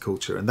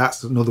counterculture, and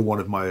that's another one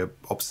of my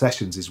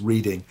obsessions, is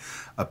reading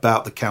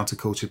about the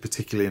counterculture,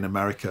 particularly in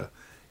America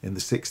in the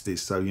 60s.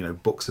 So,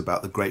 books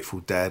about the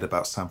Grateful Dead,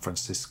 about San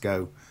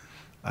Francisco,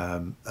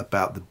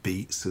 about the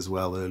Beats as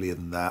well earlier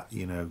than that,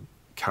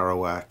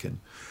 Kerouac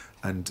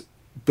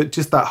but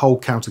just that whole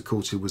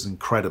counterculture was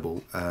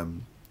incredible.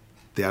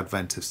 The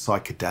advent of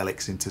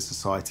psychedelics into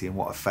society and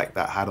what effect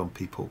that had on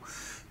people.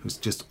 It was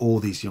just all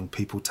these young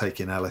people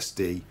taking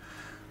LSD,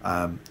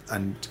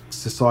 and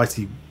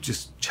society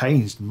just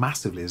changed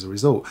massively as a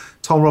result.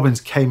 Tom Robbins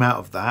came out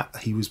of that.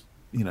 He was,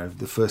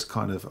 the first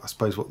kind of, I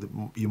suppose, what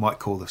you might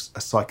call a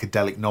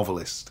psychedelic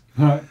novelist.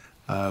 Right.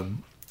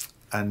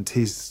 And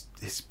his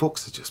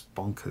books are just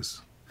bonkers.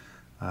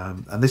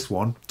 And this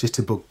one,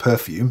 Jitterbug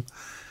Perfume,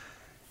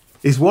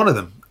 is one of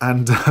them.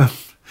 And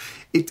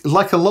it,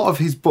 like a lot of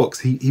his books,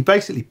 he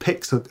basically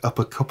picks up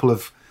a couple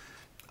of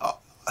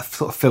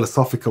sort of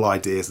philosophical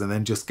ideas and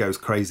then just goes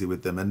crazy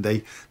with them, and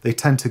they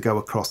tend to go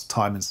across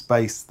time and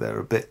space. They're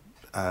a bit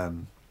I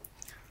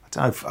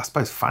don't know, I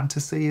suppose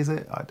fantasy, is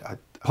it?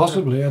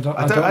 Possibly. I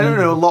don't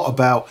know a lot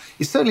about.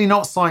 It's certainly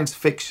not science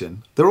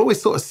fiction. They're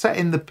always sort of set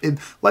in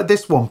like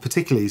this one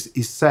particularly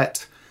is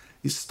set.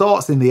 It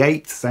starts in the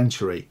 8th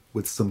century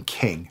with some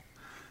king,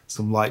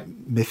 some like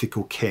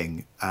mythical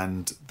king,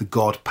 and the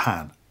god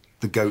Pan,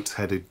 the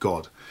goat-headed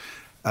god.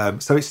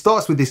 So it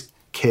starts with this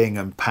king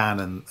and Pan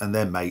and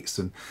their mates,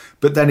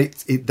 but then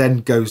it then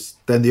goes.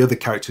 Then the other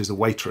character is a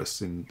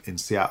waitress in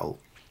Seattle,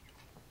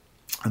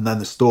 and then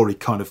the story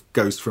kind of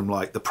goes from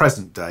like the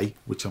present day,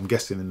 which I'm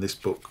guessing in this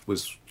book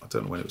was, I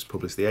don't know when it was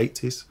published, the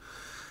 80s,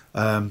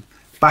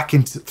 back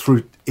into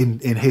through in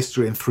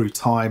history and through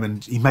time,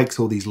 and he makes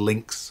all these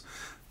links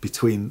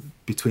between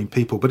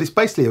people. But it's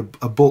basically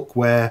a book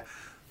where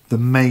the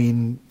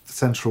main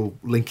central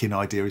linking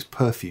idea is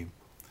perfume.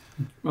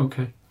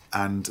 Okay.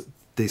 And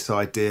this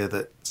idea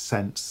that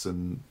scents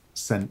and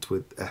scent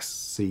with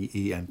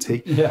SCENT,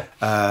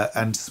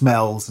 and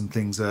smells and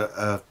things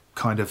are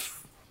kind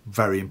of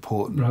very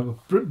important. Right, well,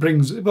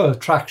 brings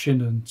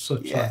attraction and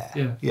such.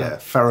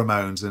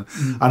 Pheromones and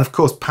of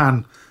course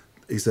Pan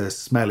is a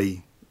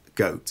smelly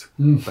goat,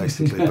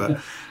 basically.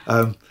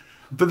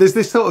 But there's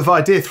this sort of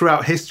idea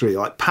throughout history,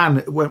 like Pan.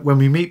 When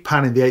we meet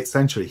Pan in the 8th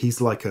century, he's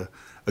like a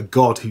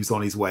god who's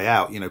on his way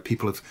out. You know,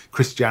 people of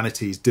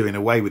Christianity is doing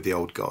away with the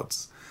old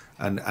gods.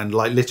 And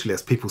like literally,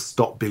 as people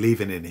stop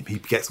believing in him, he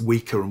gets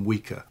weaker and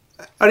weaker.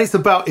 And it's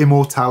about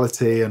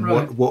immortality and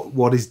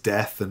what is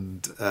death.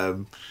 And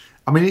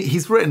I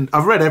mean,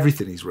 I've read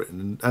everything he's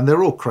written, and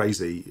they're all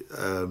crazy.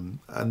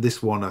 And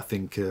this one, I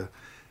think,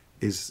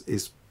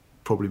 is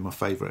probably my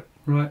favourite.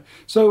 Right.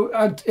 So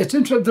it's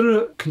interesting. There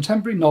are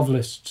contemporary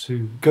novelists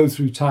who go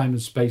through time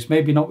and space,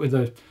 maybe not with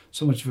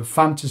so much of a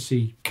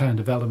fantasy kind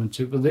of element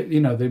to it, but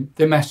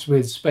they mess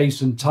with space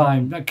and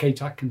time. Like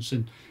Kate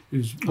Atkinson,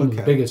 who's one of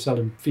the biggest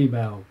selling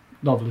female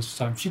novelists of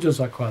the time. She does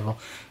that quite a lot.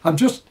 I'm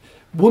just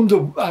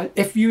wonder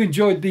if you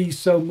enjoyed these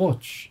so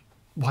much,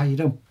 why you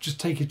don't just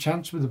take a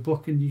chance with a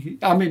book. I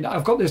mean,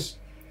 I've got this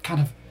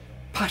kind of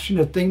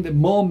passionate thing that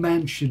more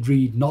men should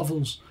read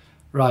novels,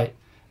 right?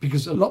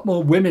 Because a lot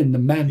more women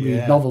than men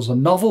read novels,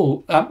 and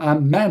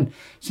men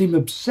seem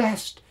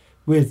obsessed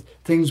with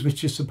things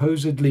which are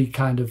supposedly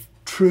kind of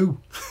true.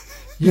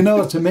 You know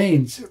what I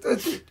mean?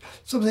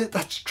 Something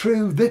that's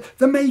true.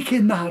 They're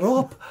making that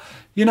up.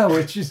 You know,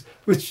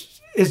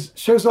 which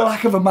shows a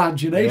lack of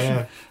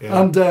imagination.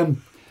 And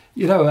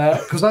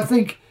because I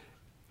think,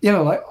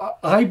 like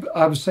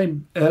I was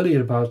saying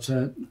earlier about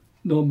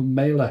Norman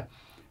Mailer,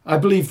 I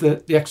believe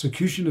that The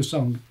Executioner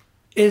Song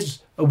is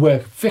a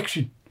work of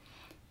fiction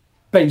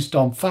based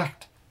on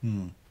fact,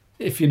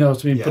 if you know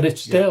what I mean. But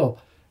it's still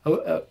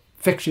a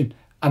fiction,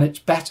 and it's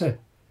better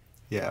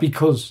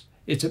because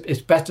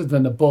it's better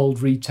than a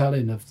bald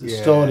retelling of the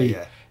story.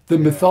 The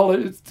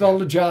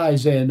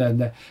mythologizing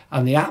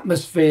and the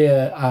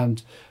atmosphere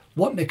and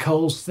what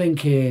Nicole's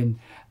thinking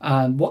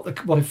and what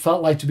it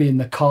felt like to be in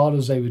the car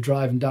as they were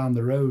driving down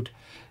the road.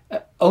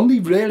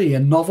 Only really a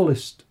novel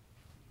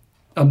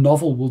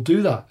will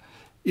do that,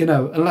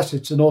 unless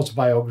it's an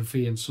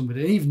autobiography and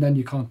somebody. Even then,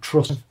 you can't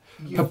trust.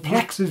 It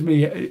perplexes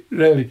me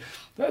really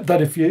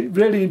that if you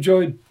really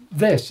enjoyed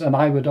this, and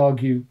I would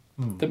argue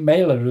that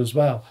Mailer as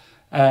well,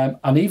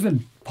 and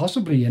even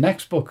possibly your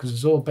next book, because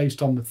it's all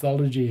based on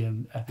mythology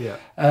and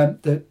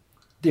the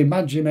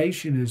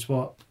imagination is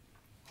what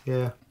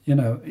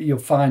you'll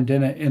find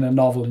in a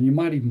novel, and you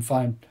might even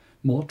find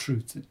more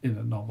truth in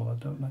a novel. I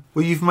don't know.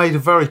 Well, you've made a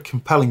very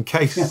compelling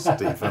case,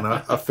 Steve, and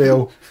I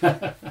feel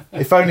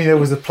if only there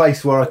was a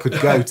place where I could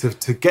go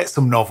to get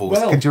some novels.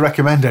 Well, could you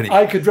recommend any?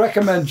 I could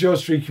recommend George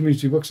Street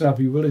Community Books, and I'd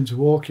be willing to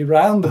walk you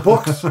around the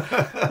books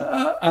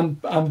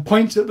and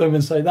point at them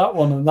and say that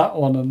one and that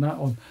one and that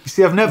one. You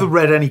see, I've never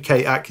read any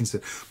Kate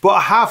Atkinson, but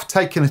I have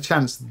taken a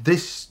chance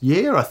this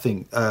year, I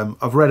think.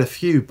 I've read a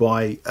few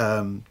by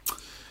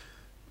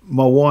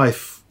my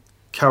wife,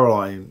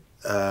 Caroline,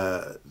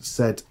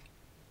 said,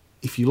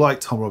 if you like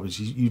Tom Robbins,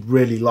 you'd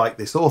really like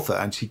this author.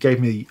 And she gave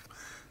me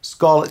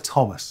Scarlett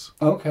Thomas.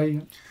 Okay.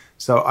 Yeah.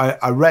 So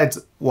I read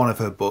one of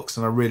her books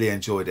and I really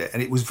enjoyed it.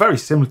 And it was very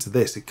similar to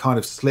this. It kind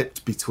of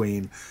slipped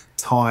between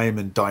time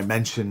and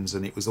dimensions,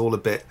 and it was all a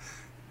bit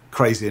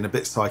crazy and a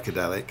bit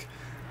psychedelic.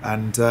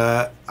 And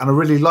I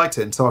really liked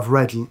it. And so I've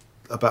read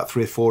about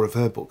 3 or 4 of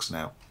her books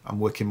now. I'm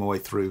working my way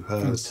through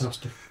hers.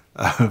 Fantastic.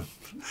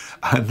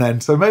 And then,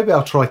 so maybe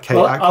I'll try Kate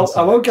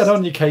Atkinson. I won't get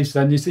on your case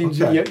then.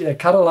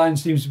 Caroline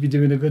seems to be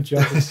doing a good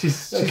job.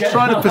 she's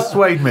trying to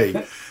persuade me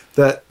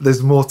that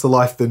there's more to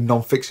life than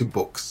non-fiction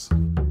books.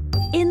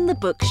 In the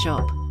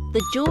Bookshop,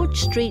 the George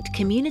Street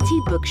Community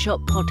Bookshop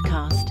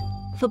podcast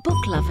for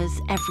book lovers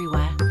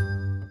everywhere.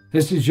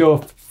 This is your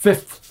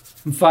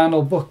 5th and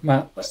final book,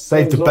 Matt.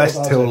 Save the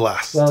best till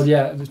last. Well,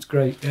 yeah, it's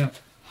great, yeah.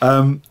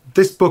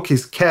 This book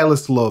is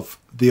Careless Love,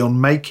 The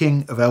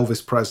Unmaking of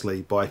Elvis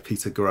Presley by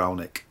Peter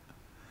Guralnick.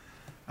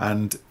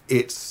 And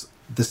it's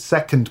the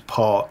second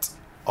part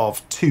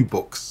of 2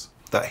 books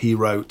that he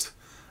wrote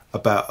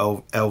about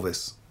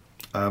Elvis.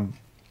 I'm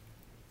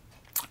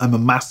a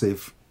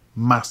massive,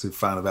 massive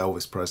fan of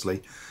Elvis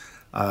Presley.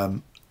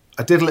 I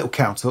did a little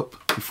count up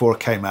before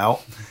it came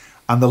out,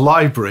 and the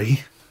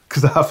library,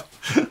 because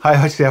I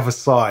actually have a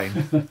sign,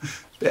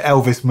 the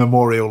Elvis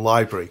Memorial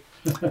Library,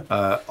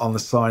 on the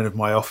sign of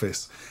my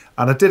office.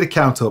 And I did a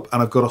count up,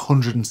 and I've got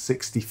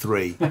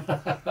 163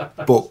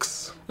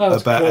 books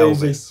about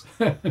crazy.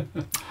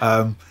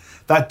 Elvis.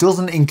 That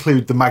doesn't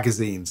include the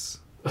magazines.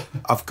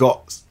 I've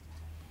got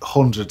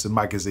hundreds of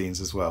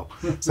magazines as well.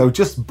 So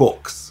just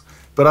books.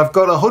 But I've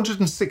got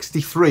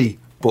 163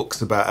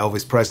 books about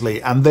Elvis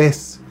Presley, and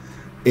this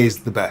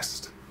is the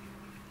best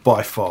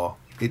by far.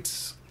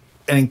 It's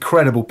an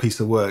incredible piece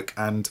of work,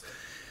 and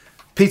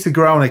Peter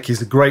Guralnick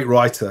is a great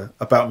writer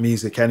about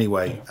music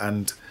anyway.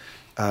 And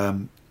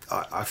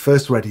I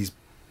first read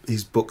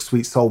his book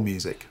Sweet Soul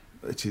Music,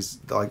 which is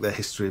like the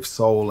history of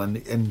soul, and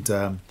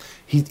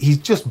he's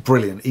just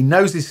brilliant. He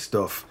knows his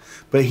stuff,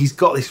 but he's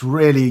got this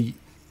really,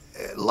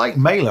 like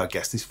Mailer, I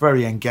guess, this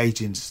very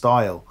engaging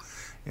style,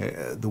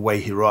 the way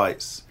he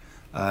writes.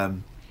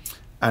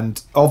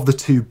 And of the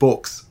two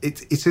books,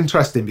 it's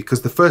interesting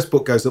because the first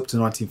book goes up to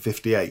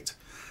 1958,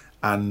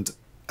 and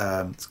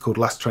it's called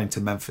Last Train to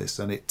Memphis,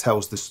 and it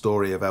tells the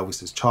story of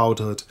Elvis's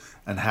childhood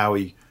and how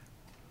he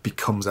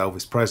becomes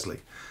Elvis Presley.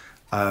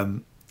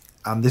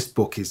 And this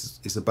book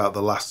is about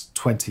the last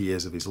 20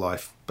 years of his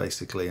life,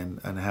 basically,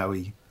 and how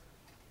he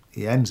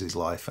ends his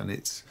life. And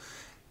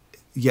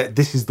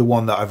this is the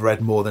one that I've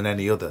read more than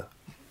any other.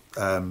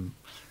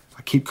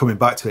 I keep coming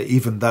back to it,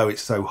 even though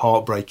it's so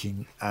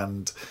heartbreaking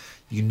and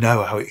you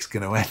know how it's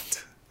going to end.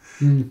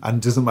 And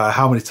it doesn't matter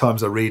how many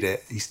times I read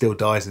it, he still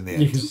dies in the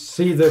end. You can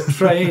see the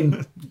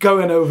train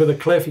going over the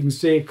cliff. You can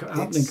see it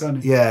happening,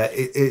 can't you? Yeah,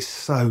 it's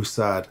so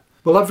sad.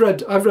 Well, I've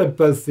read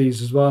both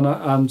these as well,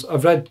 and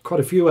I've read quite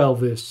a few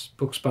Elvis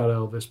books about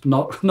Elvis, but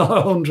not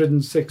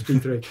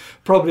 163.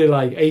 Probably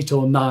like 8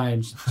 or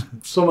 9,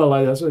 somewhere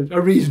like that. So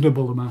a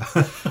reasonable amount.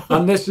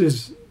 And this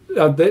is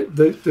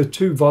the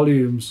 2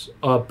 volumes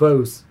are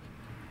both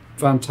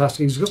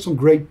fantastic. He's got some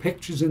great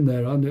pictures in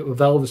there, of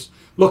Elvis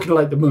looking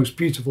like the most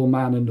beautiful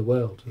man in the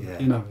world. Yeah.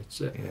 You know,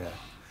 it's Yeah.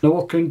 Now,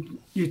 what can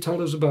you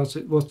tell us about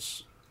it?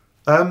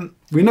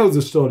 We know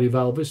the story of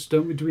Elvis,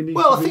 don't we? Do we need?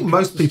 Well, to I think recap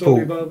most the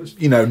story people, of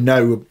Elvis?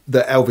 know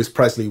that Elvis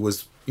Presley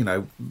was,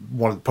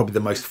 one of probably the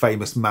most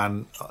famous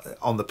man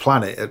on the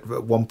planet at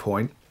one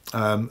point,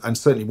 and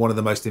certainly one of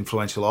the most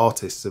influential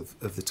artists of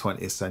the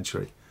 20th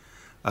century.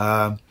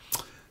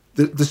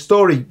 This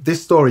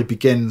story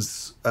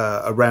begins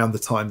around the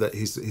time that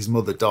his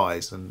mother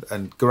dies,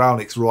 and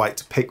Guralnick's right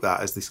to pick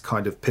that as this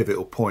kind of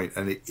pivotal point,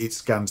 and it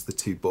scans the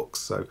 2 books.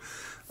 So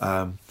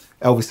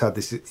Elvis had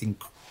this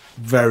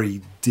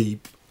very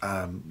deep,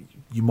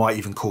 you might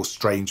even call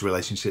strange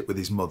relationship with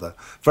his mother,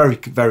 very,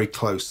 very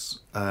close.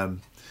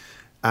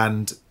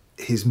 And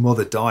his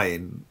mother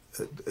dying,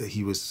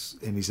 he was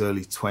in his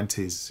early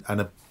 20s and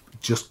had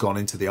just gone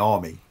into the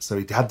army. So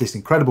he'd had this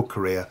incredible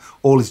career,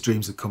 all his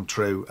dreams had come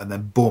true, and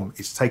then boom,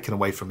 it's taken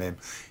away from him.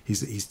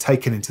 He's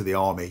taken into the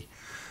army,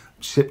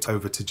 shipped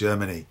over to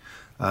Germany.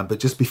 But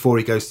just before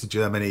he goes to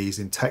Germany, he's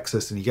in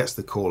Texas and he gets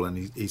the call,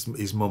 and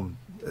his mum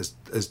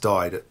has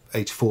died at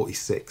age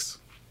 46.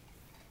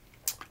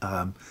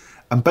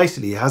 And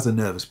basically he has a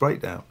nervous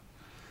breakdown.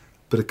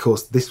 But of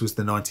course, this was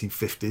the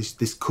 1950s.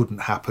 This couldn't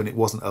happen. It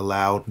wasn't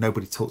allowed.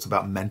 Nobody talked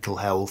about mental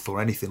health or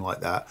anything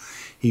like that.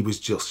 He was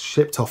just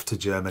shipped off to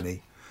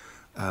Germany.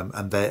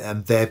 And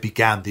there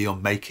began the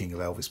unmaking of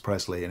Elvis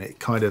Presley. And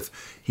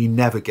he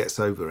never gets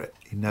over it.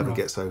 He never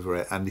gets over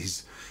it. And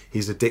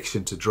his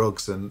addiction to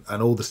drugs and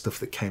all the stuff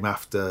that came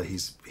after,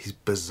 his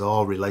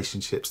bizarre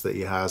relationships that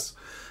he has.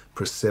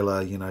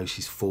 Priscilla,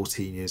 she's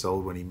 14 years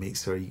old when he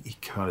meets her. He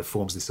kind of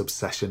forms this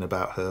obsession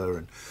about her,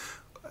 and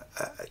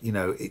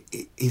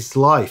his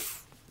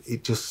life.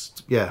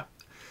 It's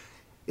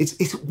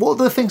one of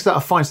the things that I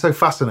find so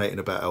fascinating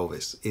about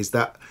Elvis is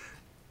that,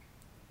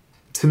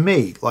 to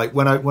me, like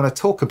when I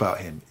talk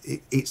about him,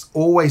 it's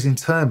always in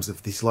terms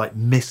of these like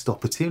missed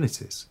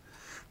opportunities.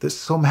 That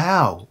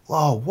somehow,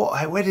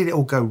 where did it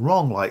all go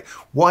wrong? Like,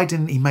 why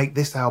didn't he make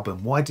this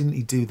album? Why didn't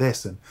he do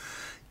this? And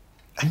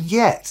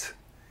yet,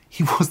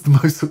 he was the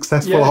most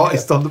successful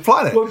artist on the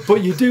planet.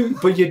 But you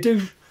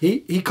do.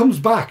 He comes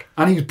back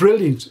and he's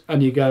brilliant,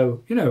 and you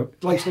go,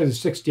 like say the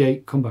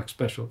 '68 comeback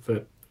special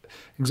for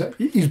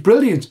exactly. He's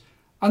brilliant,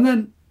 and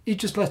then he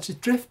just lets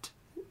it drift.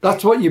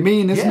 That's what you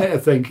mean, isn't it? I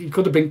think he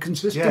could have been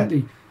consistently.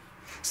 Yeah.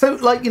 So,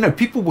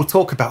 people will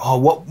talk about,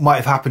 what might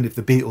have happened if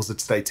the Beatles had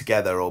stayed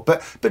together,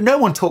 but no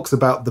one talks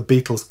about the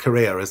Beatles'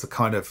 career as a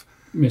kind of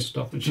missed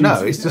opportunity.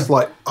 No, it's just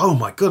like, oh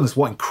my goodness,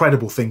 what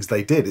incredible things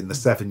they did in the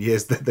 7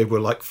 years that they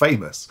were like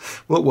famous.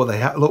 Look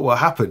what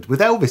happened with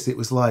Elvis. It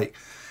was like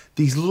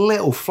these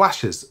little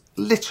flashes,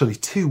 literally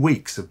 2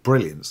 weeks of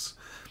brilliance,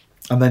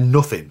 and then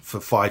nothing for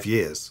 5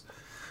 years.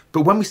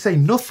 But when we say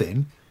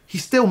nothing, he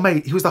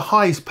was the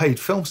highest paid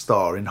film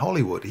star in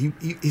Hollywood.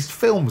 His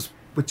films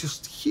were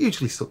just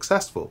hugely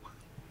successful.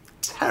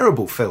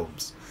 Terrible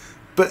films,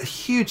 but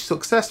huge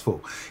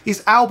successful.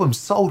 His albums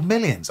sold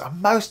millions,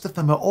 and most of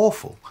them are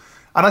awful.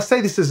 And I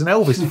say this as an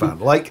Elvis fan.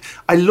 Like,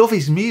 I love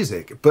his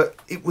music, but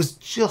it was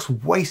just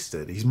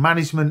wasted. His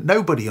management,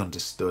 nobody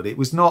understood. There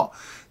was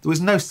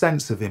no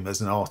sense of him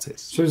as an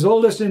artist. So is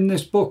all this in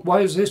this book?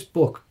 Why is this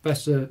book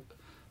better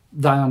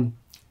than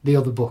the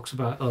other books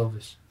about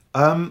Elvis?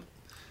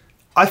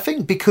 I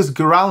think because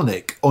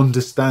Guralnick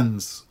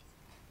understands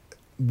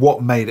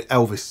what made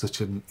Elvis such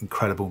an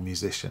incredible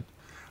musician.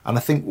 And I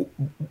think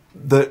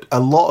that a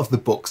lot of the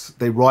books,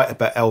 they write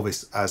about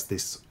Elvis as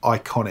this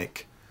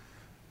iconic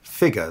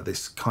figure,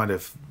 this kind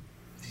of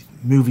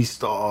movie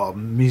star,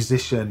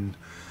 musician,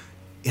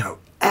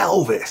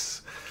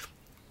 Elvis.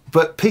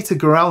 But Peter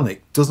Guralnick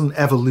doesn't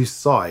ever lose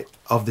sight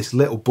of this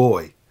little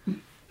boy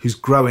who's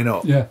growing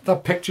up. Yeah,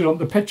 that picture on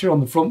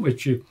the front,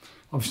 which you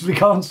obviously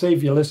can't see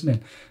if you're listening,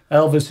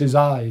 Elvis's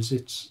eyes.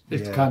 It's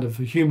kind of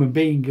a human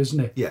being, isn't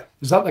it? Yeah.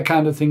 Is that the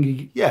kind of thing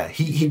he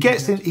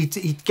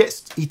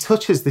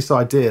touches this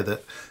idea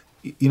that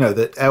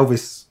that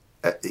Elvis,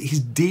 his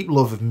deep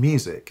love of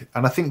music,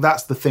 and I think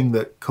that's the thing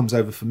that comes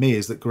over for me,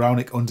 is that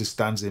Guralnick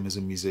understands him as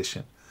a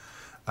musician.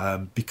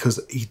 Because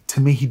to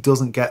me, he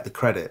doesn't get the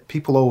credit.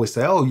 People always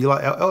say, "Oh, you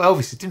like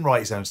Elvis? He didn't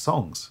write his own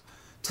songs."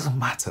 It doesn't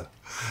matter.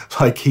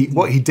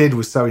 What he did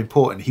was so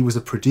important. He was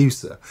a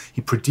producer.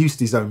 He produced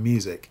his own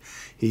music.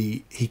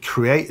 He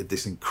created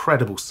this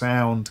incredible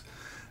sound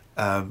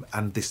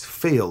and this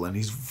feel, and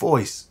his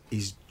voice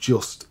is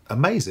just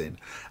amazing.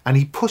 And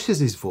he pushes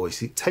his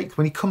voice.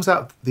 When he comes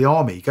out of the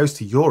army, he goes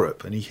to Europe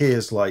and he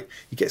hears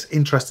he gets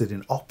interested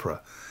in opera,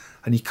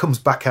 and he comes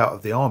back out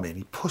of the army and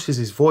he pushes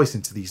his voice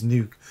into these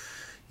new.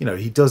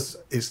 He does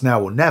It's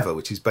Now or Never,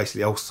 which is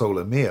basically El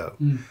Sole Mio.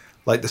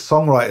 Like the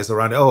songwriters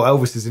around it,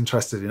 Elvis is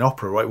interested in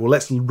opera, right? Well,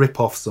 let's rip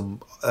off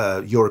some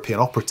European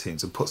opera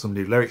tunes and put some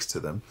new lyrics to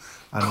them,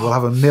 and we'll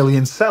have a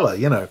million seller,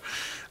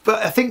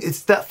 But I think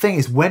it's that thing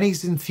is when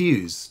he's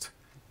enthused,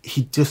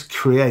 he just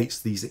creates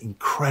these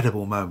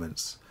incredible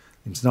moments.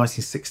 In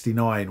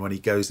 1969, when he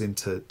goes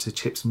into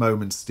Chips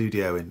Moman's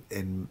studio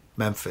in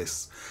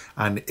Memphis,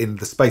 and in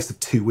the space of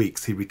 2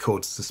 weeks, he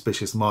records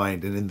Suspicious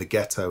Mind and In the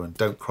Ghetto and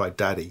Don't Cry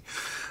Daddy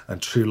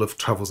and True Love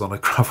Travels on a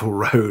Gravel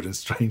Road and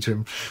Stranger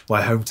in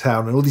My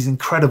Hometown and all these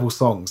incredible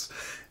songs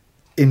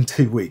in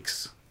 2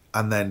 weeks.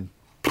 And then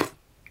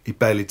he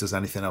barely does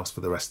anything else for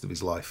the rest of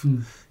his life,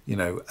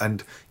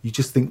 and you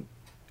just think,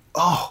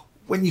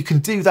 when you can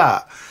do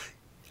that,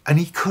 and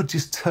he could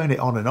just turn it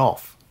on and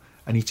off.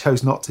 And he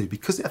chose not to,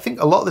 because I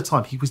think a lot of the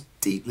time he was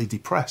deeply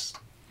depressed.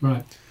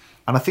 Right.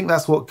 And I think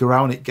that's what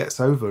Guralnick gets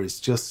over, is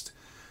just,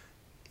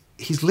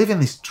 he's living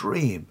this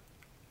dream.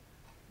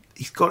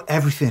 He's got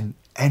everything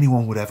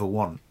anyone would ever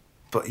want,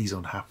 but he's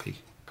unhappy.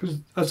 Because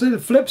I'd say the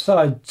flip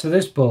side to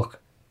this book,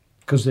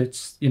 because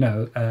it's,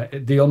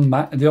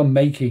 the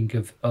unmaking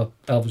of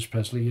Elvis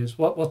Presley is,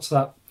 what's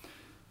that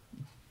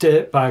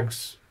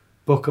Dirtbags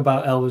book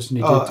about Elvis?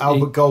 And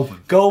Albert Goldman.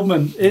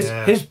 Goldman,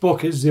 his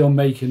book is the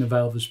unmaking of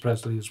Elvis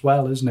Presley as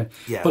well, isn't it?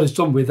 Yeah. But it's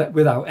done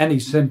without any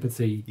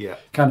sympathy,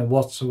 kind of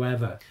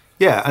whatsoever.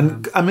 Yeah,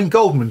 and I mean,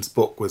 Goldman's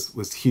book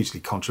was hugely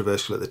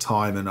controversial at the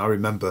time, and I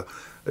remember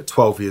at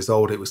 12 years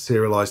old it was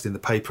serialised in the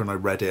paper, and I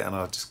read it, and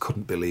I just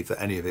couldn't believe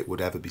that any of it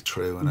would ever be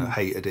true, and I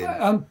hated it.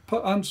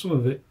 And some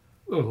of it,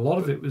 a lot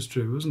of it was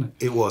true, wasn't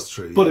it? It was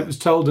true, but it was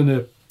told in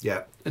a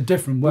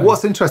different way.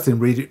 What's interesting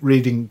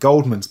reading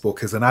Goldman's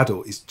book as an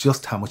adult is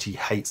just how much he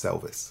hates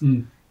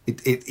Elvis.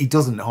 He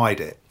doesn't hide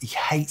it. He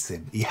hates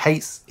him. He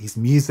hates his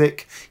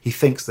music. He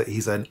thinks that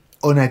he's an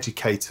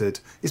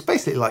uneducated... It's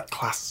basically like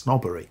class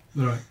snobbery.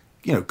 Right.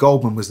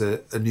 Goldman was a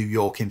New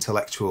York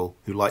intellectual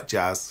who liked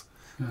jazz,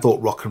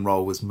 thought rock and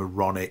roll was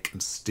moronic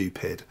and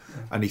stupid,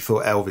 and he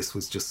thought Elvis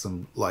was just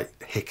some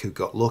hick who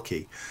got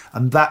lucky.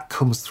 And that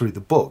comes through the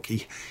book.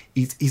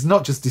 He's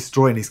not just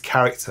destroying his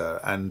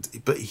character,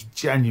 but he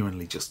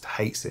genuinely just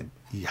hates him.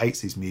 He hates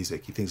his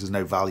music. He thinks there's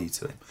no value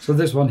to him. So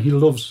this one, he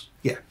loves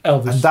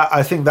Elvis. And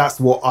I think that's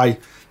what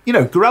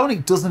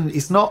Guralnick doesn't...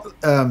 It's not...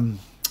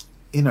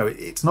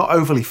 it's not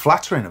overly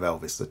flattering of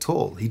Elvis at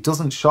all. He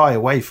doesn't shy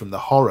away from the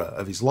horror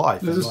of his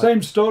life. The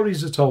same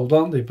stories are told,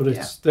 aren't they? But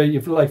it's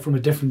from a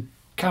different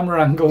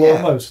camera angle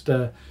almost.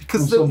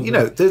 Because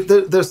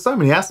there's so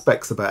many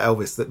aspects about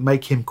Elvis that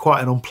make him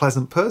quite an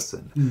unpleasant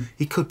person.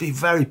 He could be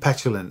very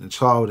petulant and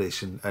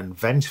childish and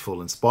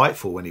vengeful and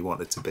spiteful when he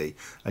wanted to be,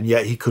 and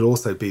yet he could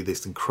also be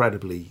this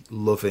incredibly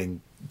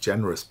loving,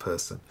 generous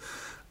person.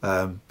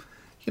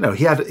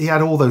 He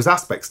had all those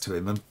aspects to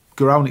him, and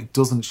Guralnick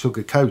doesn't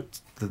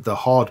sugarcoat the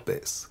hard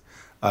bits,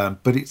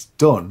 but it's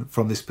done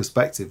from this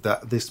perspective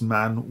that this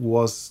man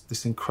was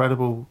this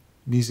incredible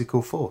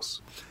musical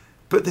force.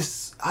 But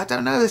I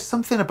don't know, there's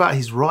something about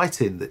his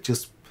writing that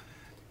just...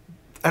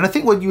 And I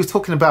think what you were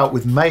talking about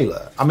with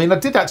Mailer, I mean, I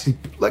did actually...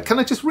 can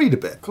I just read a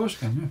bit? Of course you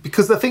can, yeah.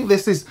 Because I think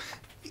this is...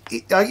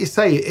 Like you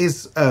say, it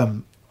is...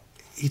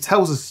 he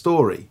tells a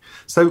story.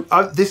 So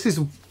this is...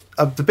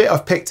 the bit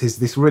I've picked is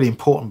this really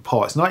important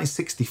part. It's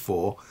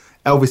 1964.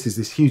 Elvis is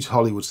this huge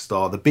Hollywood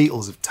star. The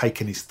Beatles have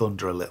taken his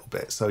thunder a little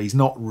bit, so he's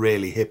not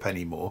really hip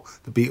anymore.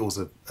 The Beatles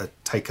have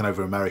taken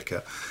over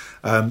America,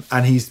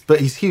 but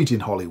he's huge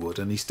in Hollywood,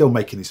 and he's still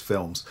making his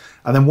films.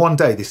 And then one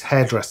day, this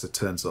hairdresser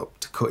turns up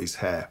to cut his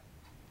hair.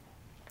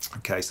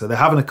 Okay, so they're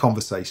having a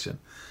conversation,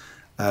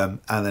 and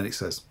then it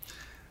says,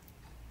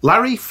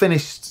 Larry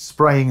finished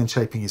spraying and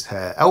shaping his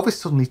hair. Elvis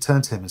suddenly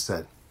turned to him and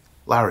said,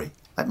 "Larry,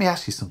 let me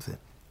ask you something.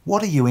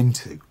 What are you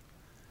into?"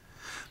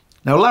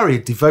 Now, Larry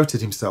had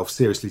devoted himself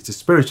seriously to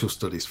spiritual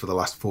studies for the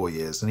last 4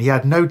 years, and he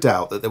had no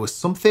doubt that there was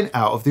something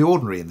out of the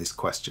ordinary in this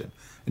question,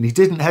 and he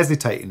didn't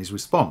hesitate in his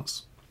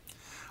response.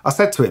 I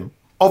said to him,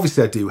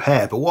 obviously I do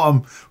hair, but what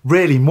I'm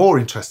really more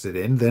interested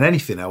in than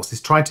anything else is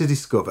trying to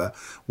discover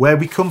where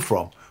we come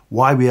from,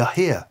 why we are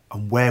here,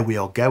 and where we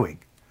are going.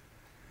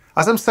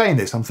 As I'm saying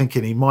this, I'm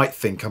thinking he might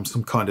think I'm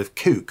some kind of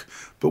kook,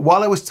 but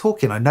while I was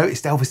talking, I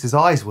noticed Elvis's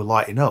eyes were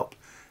lighting up,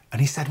 and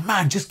he said,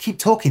 "Man, just keep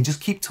talking, just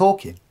keep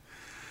talking."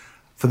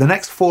 For the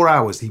next 4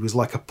 hours, he was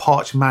like a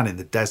parched man in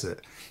the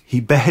desert. He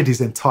bared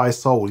his entire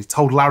soul. He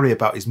told Larry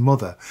about his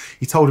mother.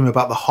 He told him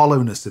about the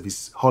hollowness of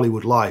his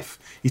Hollywood life.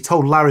 He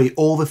told Larry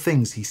all the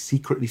things he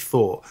secretly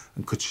thought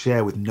and could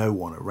share with no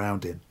one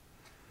around him.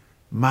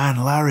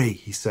 "Man, Larry,"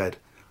 he said,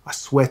 "I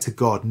swear to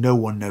God, no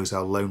one knows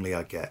how lonely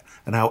I get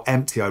and how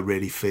empty I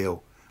really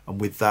feel."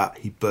 And with that,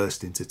 he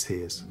burst into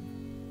tears.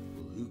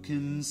 Who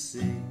can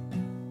say?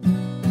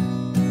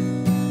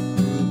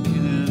 Who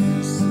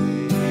can say?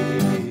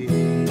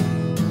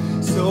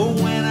 So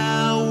when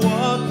I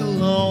walk a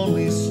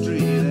lonely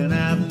street and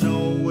I've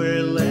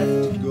nowhere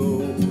left to go,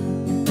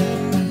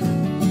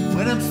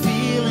 when I'm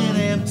feeling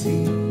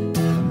empty,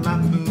 my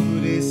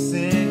mood is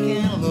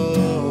sinking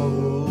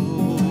low,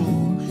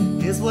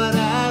 here's what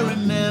I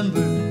remember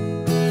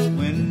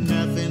when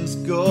nothing's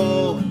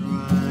going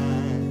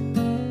right.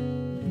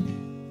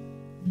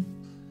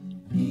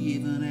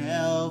 Even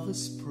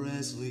Elvis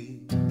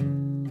Presley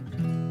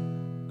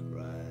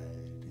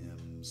cried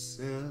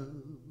himself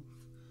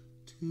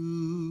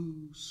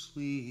to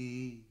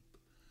sleep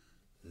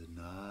at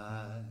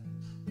night.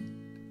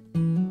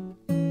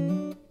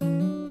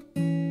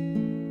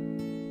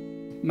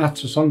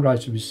 Matt's a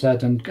songwriter, we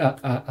said, and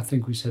I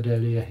think we said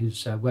earlier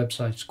his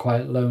website's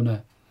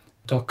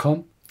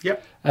quietloner.com.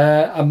 Yep.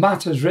 And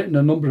Matt has written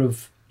a number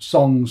of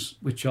songs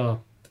which are,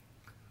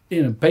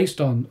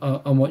 based on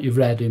what you've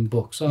read in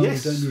books, aren't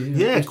Yes. they, don't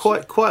you? Yeah,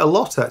 quite a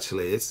lot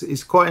actually.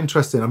 It's quite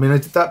interesting. I mean,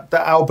 that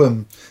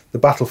album, The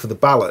Battle for the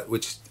Ballot,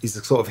 which is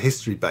sort of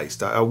history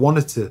based. I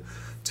wanted to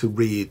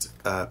read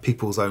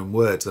people's own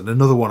words, and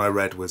another one I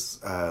read was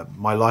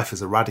My Life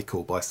as a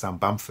Radical by Sam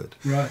Bamford.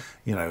 Right.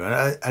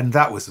 And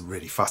that was a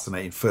really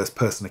fascinating first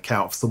person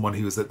account of someone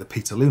who was at the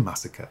Peterloo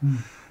massacre.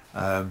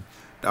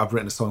 I've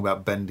written a song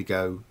about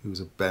Bendigo, who was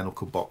a bare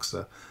knuckle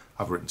boxer.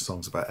 I've written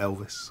songs about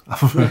Elvis.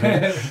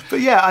 But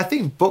yeah, I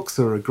think books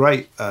are a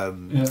great,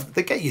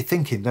 they get you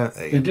thinking, don't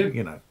they? They do.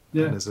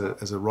 Yeah. And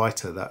as a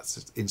writer,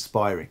 that's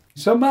inspiring.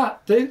 So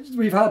Matt,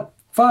 we've had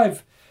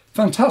 5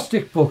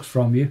 fantastic books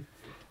from you.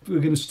 We're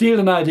going to steal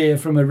an idea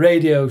from a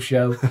radio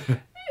show.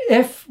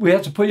 If we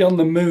had to put you on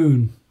the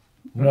moon,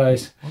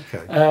 right?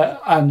 Okay.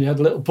 And you had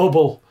a little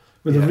bubble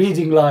with a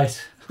reading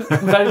light,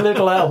 very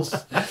little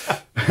else.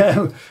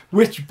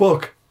 Which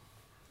book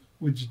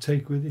would you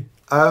take with you?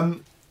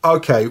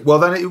 Okay, well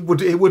then it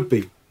would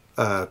be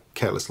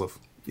Careless Love.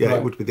 Yeah, Right.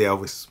 It would be the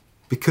Elvis,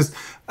 because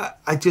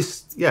I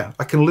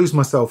can lose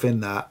myself in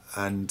that,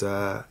 and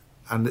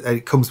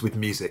it comes with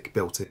music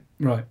built in.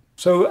 Right.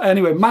 So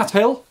anyway, Matt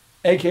Hill,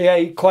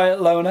 aka Quiet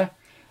Loner,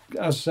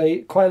 as I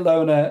say,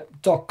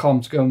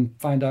 quietloner.com to go and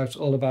find out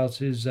all about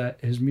his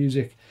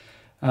music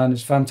and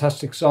his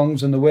fantastic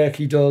songs and the work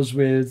he does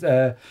with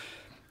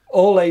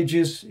all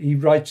ages. He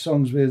writes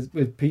songs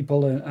with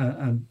people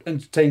and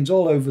entertains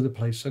all over the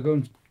place. So go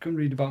and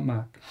read about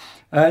Matt.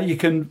 You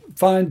can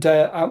find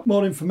out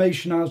more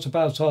information out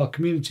about our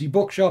community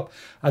bookshop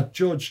at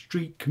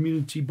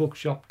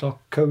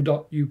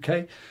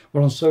georgestreetcommunitybookshop.co.uk.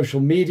 We're on social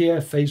media,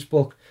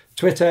 Facebook,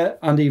 Twitter,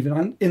 and even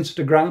on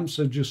Instagram.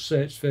 So just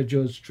search for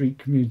George Street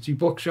Community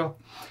Bookshop.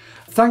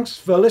 Thanks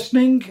for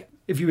listening.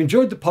 If you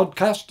enjoyed the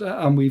podcast,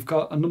 and we've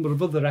got a number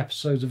of other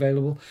episodes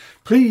available,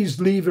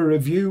 please leave a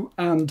review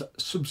and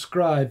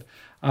subscribe.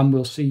 And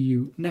we'll see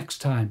you next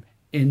time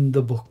in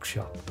the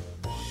bookshop.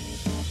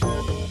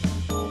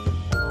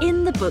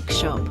 In the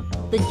Bookshop,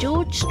 the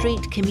George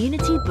Street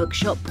Community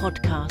Bookshop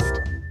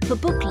podcast for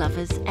book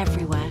lovers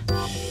everywhere.